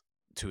space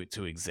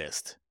to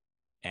exist.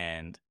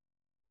 And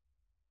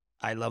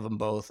I love them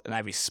both, and I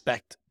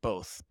respect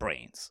both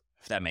brains,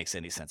 if that makes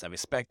any sense. I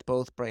respect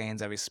both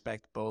brains. I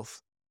respect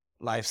both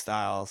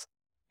lifestyles,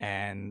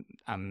 and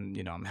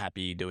I'm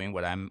happy doing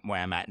where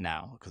I'm at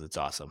now, because it's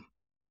awesome.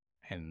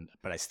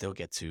 But I still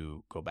get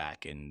to go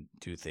back and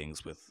do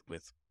things with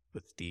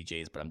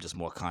DJs, but I'm just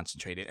more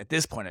concentrated at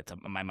this point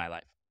in my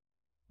life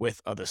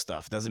with other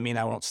stuff. Doesn't mean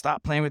I won't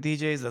stop playing with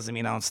DJs. Doesn't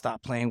mean I won't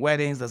stop playing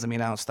weddings. Doesn't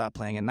mean I won't stop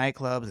playing in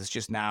nightclubs. It's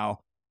just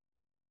now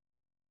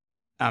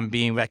I'm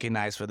being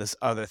recognized for this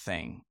other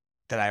thing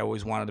that I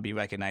always wanted to be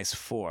recognized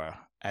for,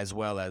 as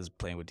well as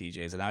playing with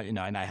DJs. And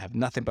I have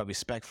nothing but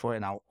respect for it,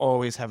 and I'll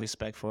always have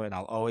respect for it, and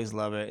I'll always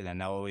love it,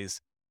 and I'll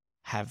always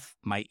have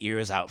my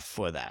ears out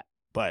for that.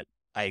 But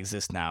I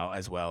exist now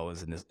as well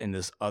as in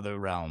this other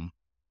realm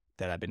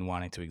that I've been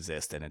wanting to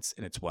exist, and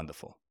it's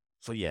wonderful.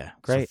 So yeah,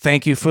 Great. So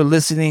thank you for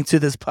listening to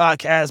this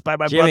podcast by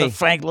my Jimmy. brother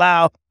Frank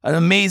Lau, an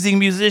amazing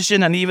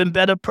musician, an even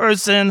better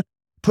person,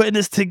 putting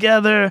this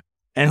together,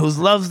 and who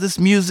loves this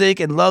music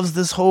and loves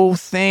this whole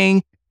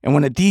thing. And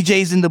when a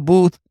DJ's in the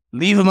booth,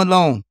 leave him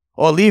alone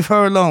or leave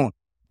her alone.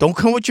 Don't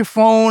come with your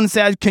phone and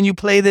say, "Can you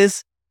play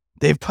this?"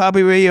 They've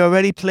probably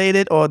already played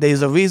it, or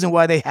there's a reason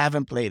why they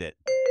haven't played it.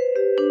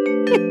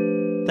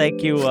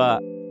 Thank you.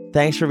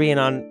 Thanks for being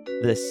on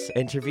this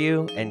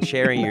interview and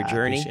sharing your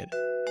journey. I appreciate it.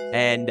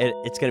 And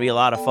it's going to be a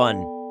lot of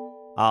fun.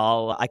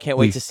 I can't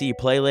wait to see you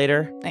play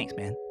later. Thanks,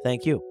 man.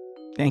 Thank you.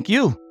 Thank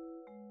you.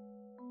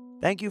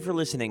 Thank you for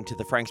listening to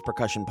the Frank's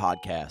Percussion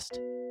Podcast.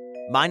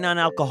 My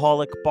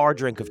non-alcoholic bar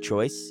drink of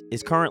choice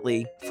is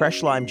currently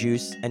fresh lime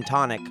juice and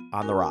tonic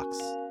on the rocks.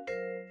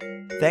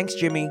 Thanks,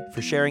 Jimmy,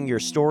 for sharing your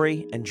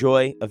story and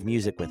joy of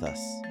music with us.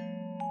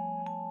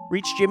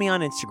 Reach Jimmy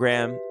on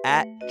Instagram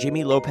at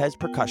Jimmy Lopez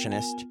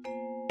Percussionist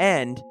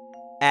and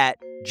at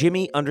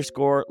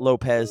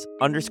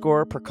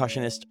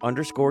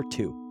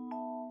Jimmy_Lopez_percussionist_2.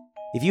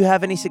 If you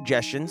have any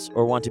suggestions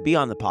or want to be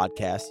on the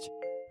podcast,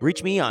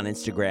 reach me on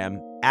Instagram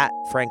at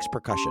Frank's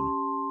Percussion.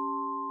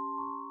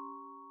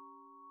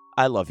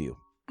 I love you.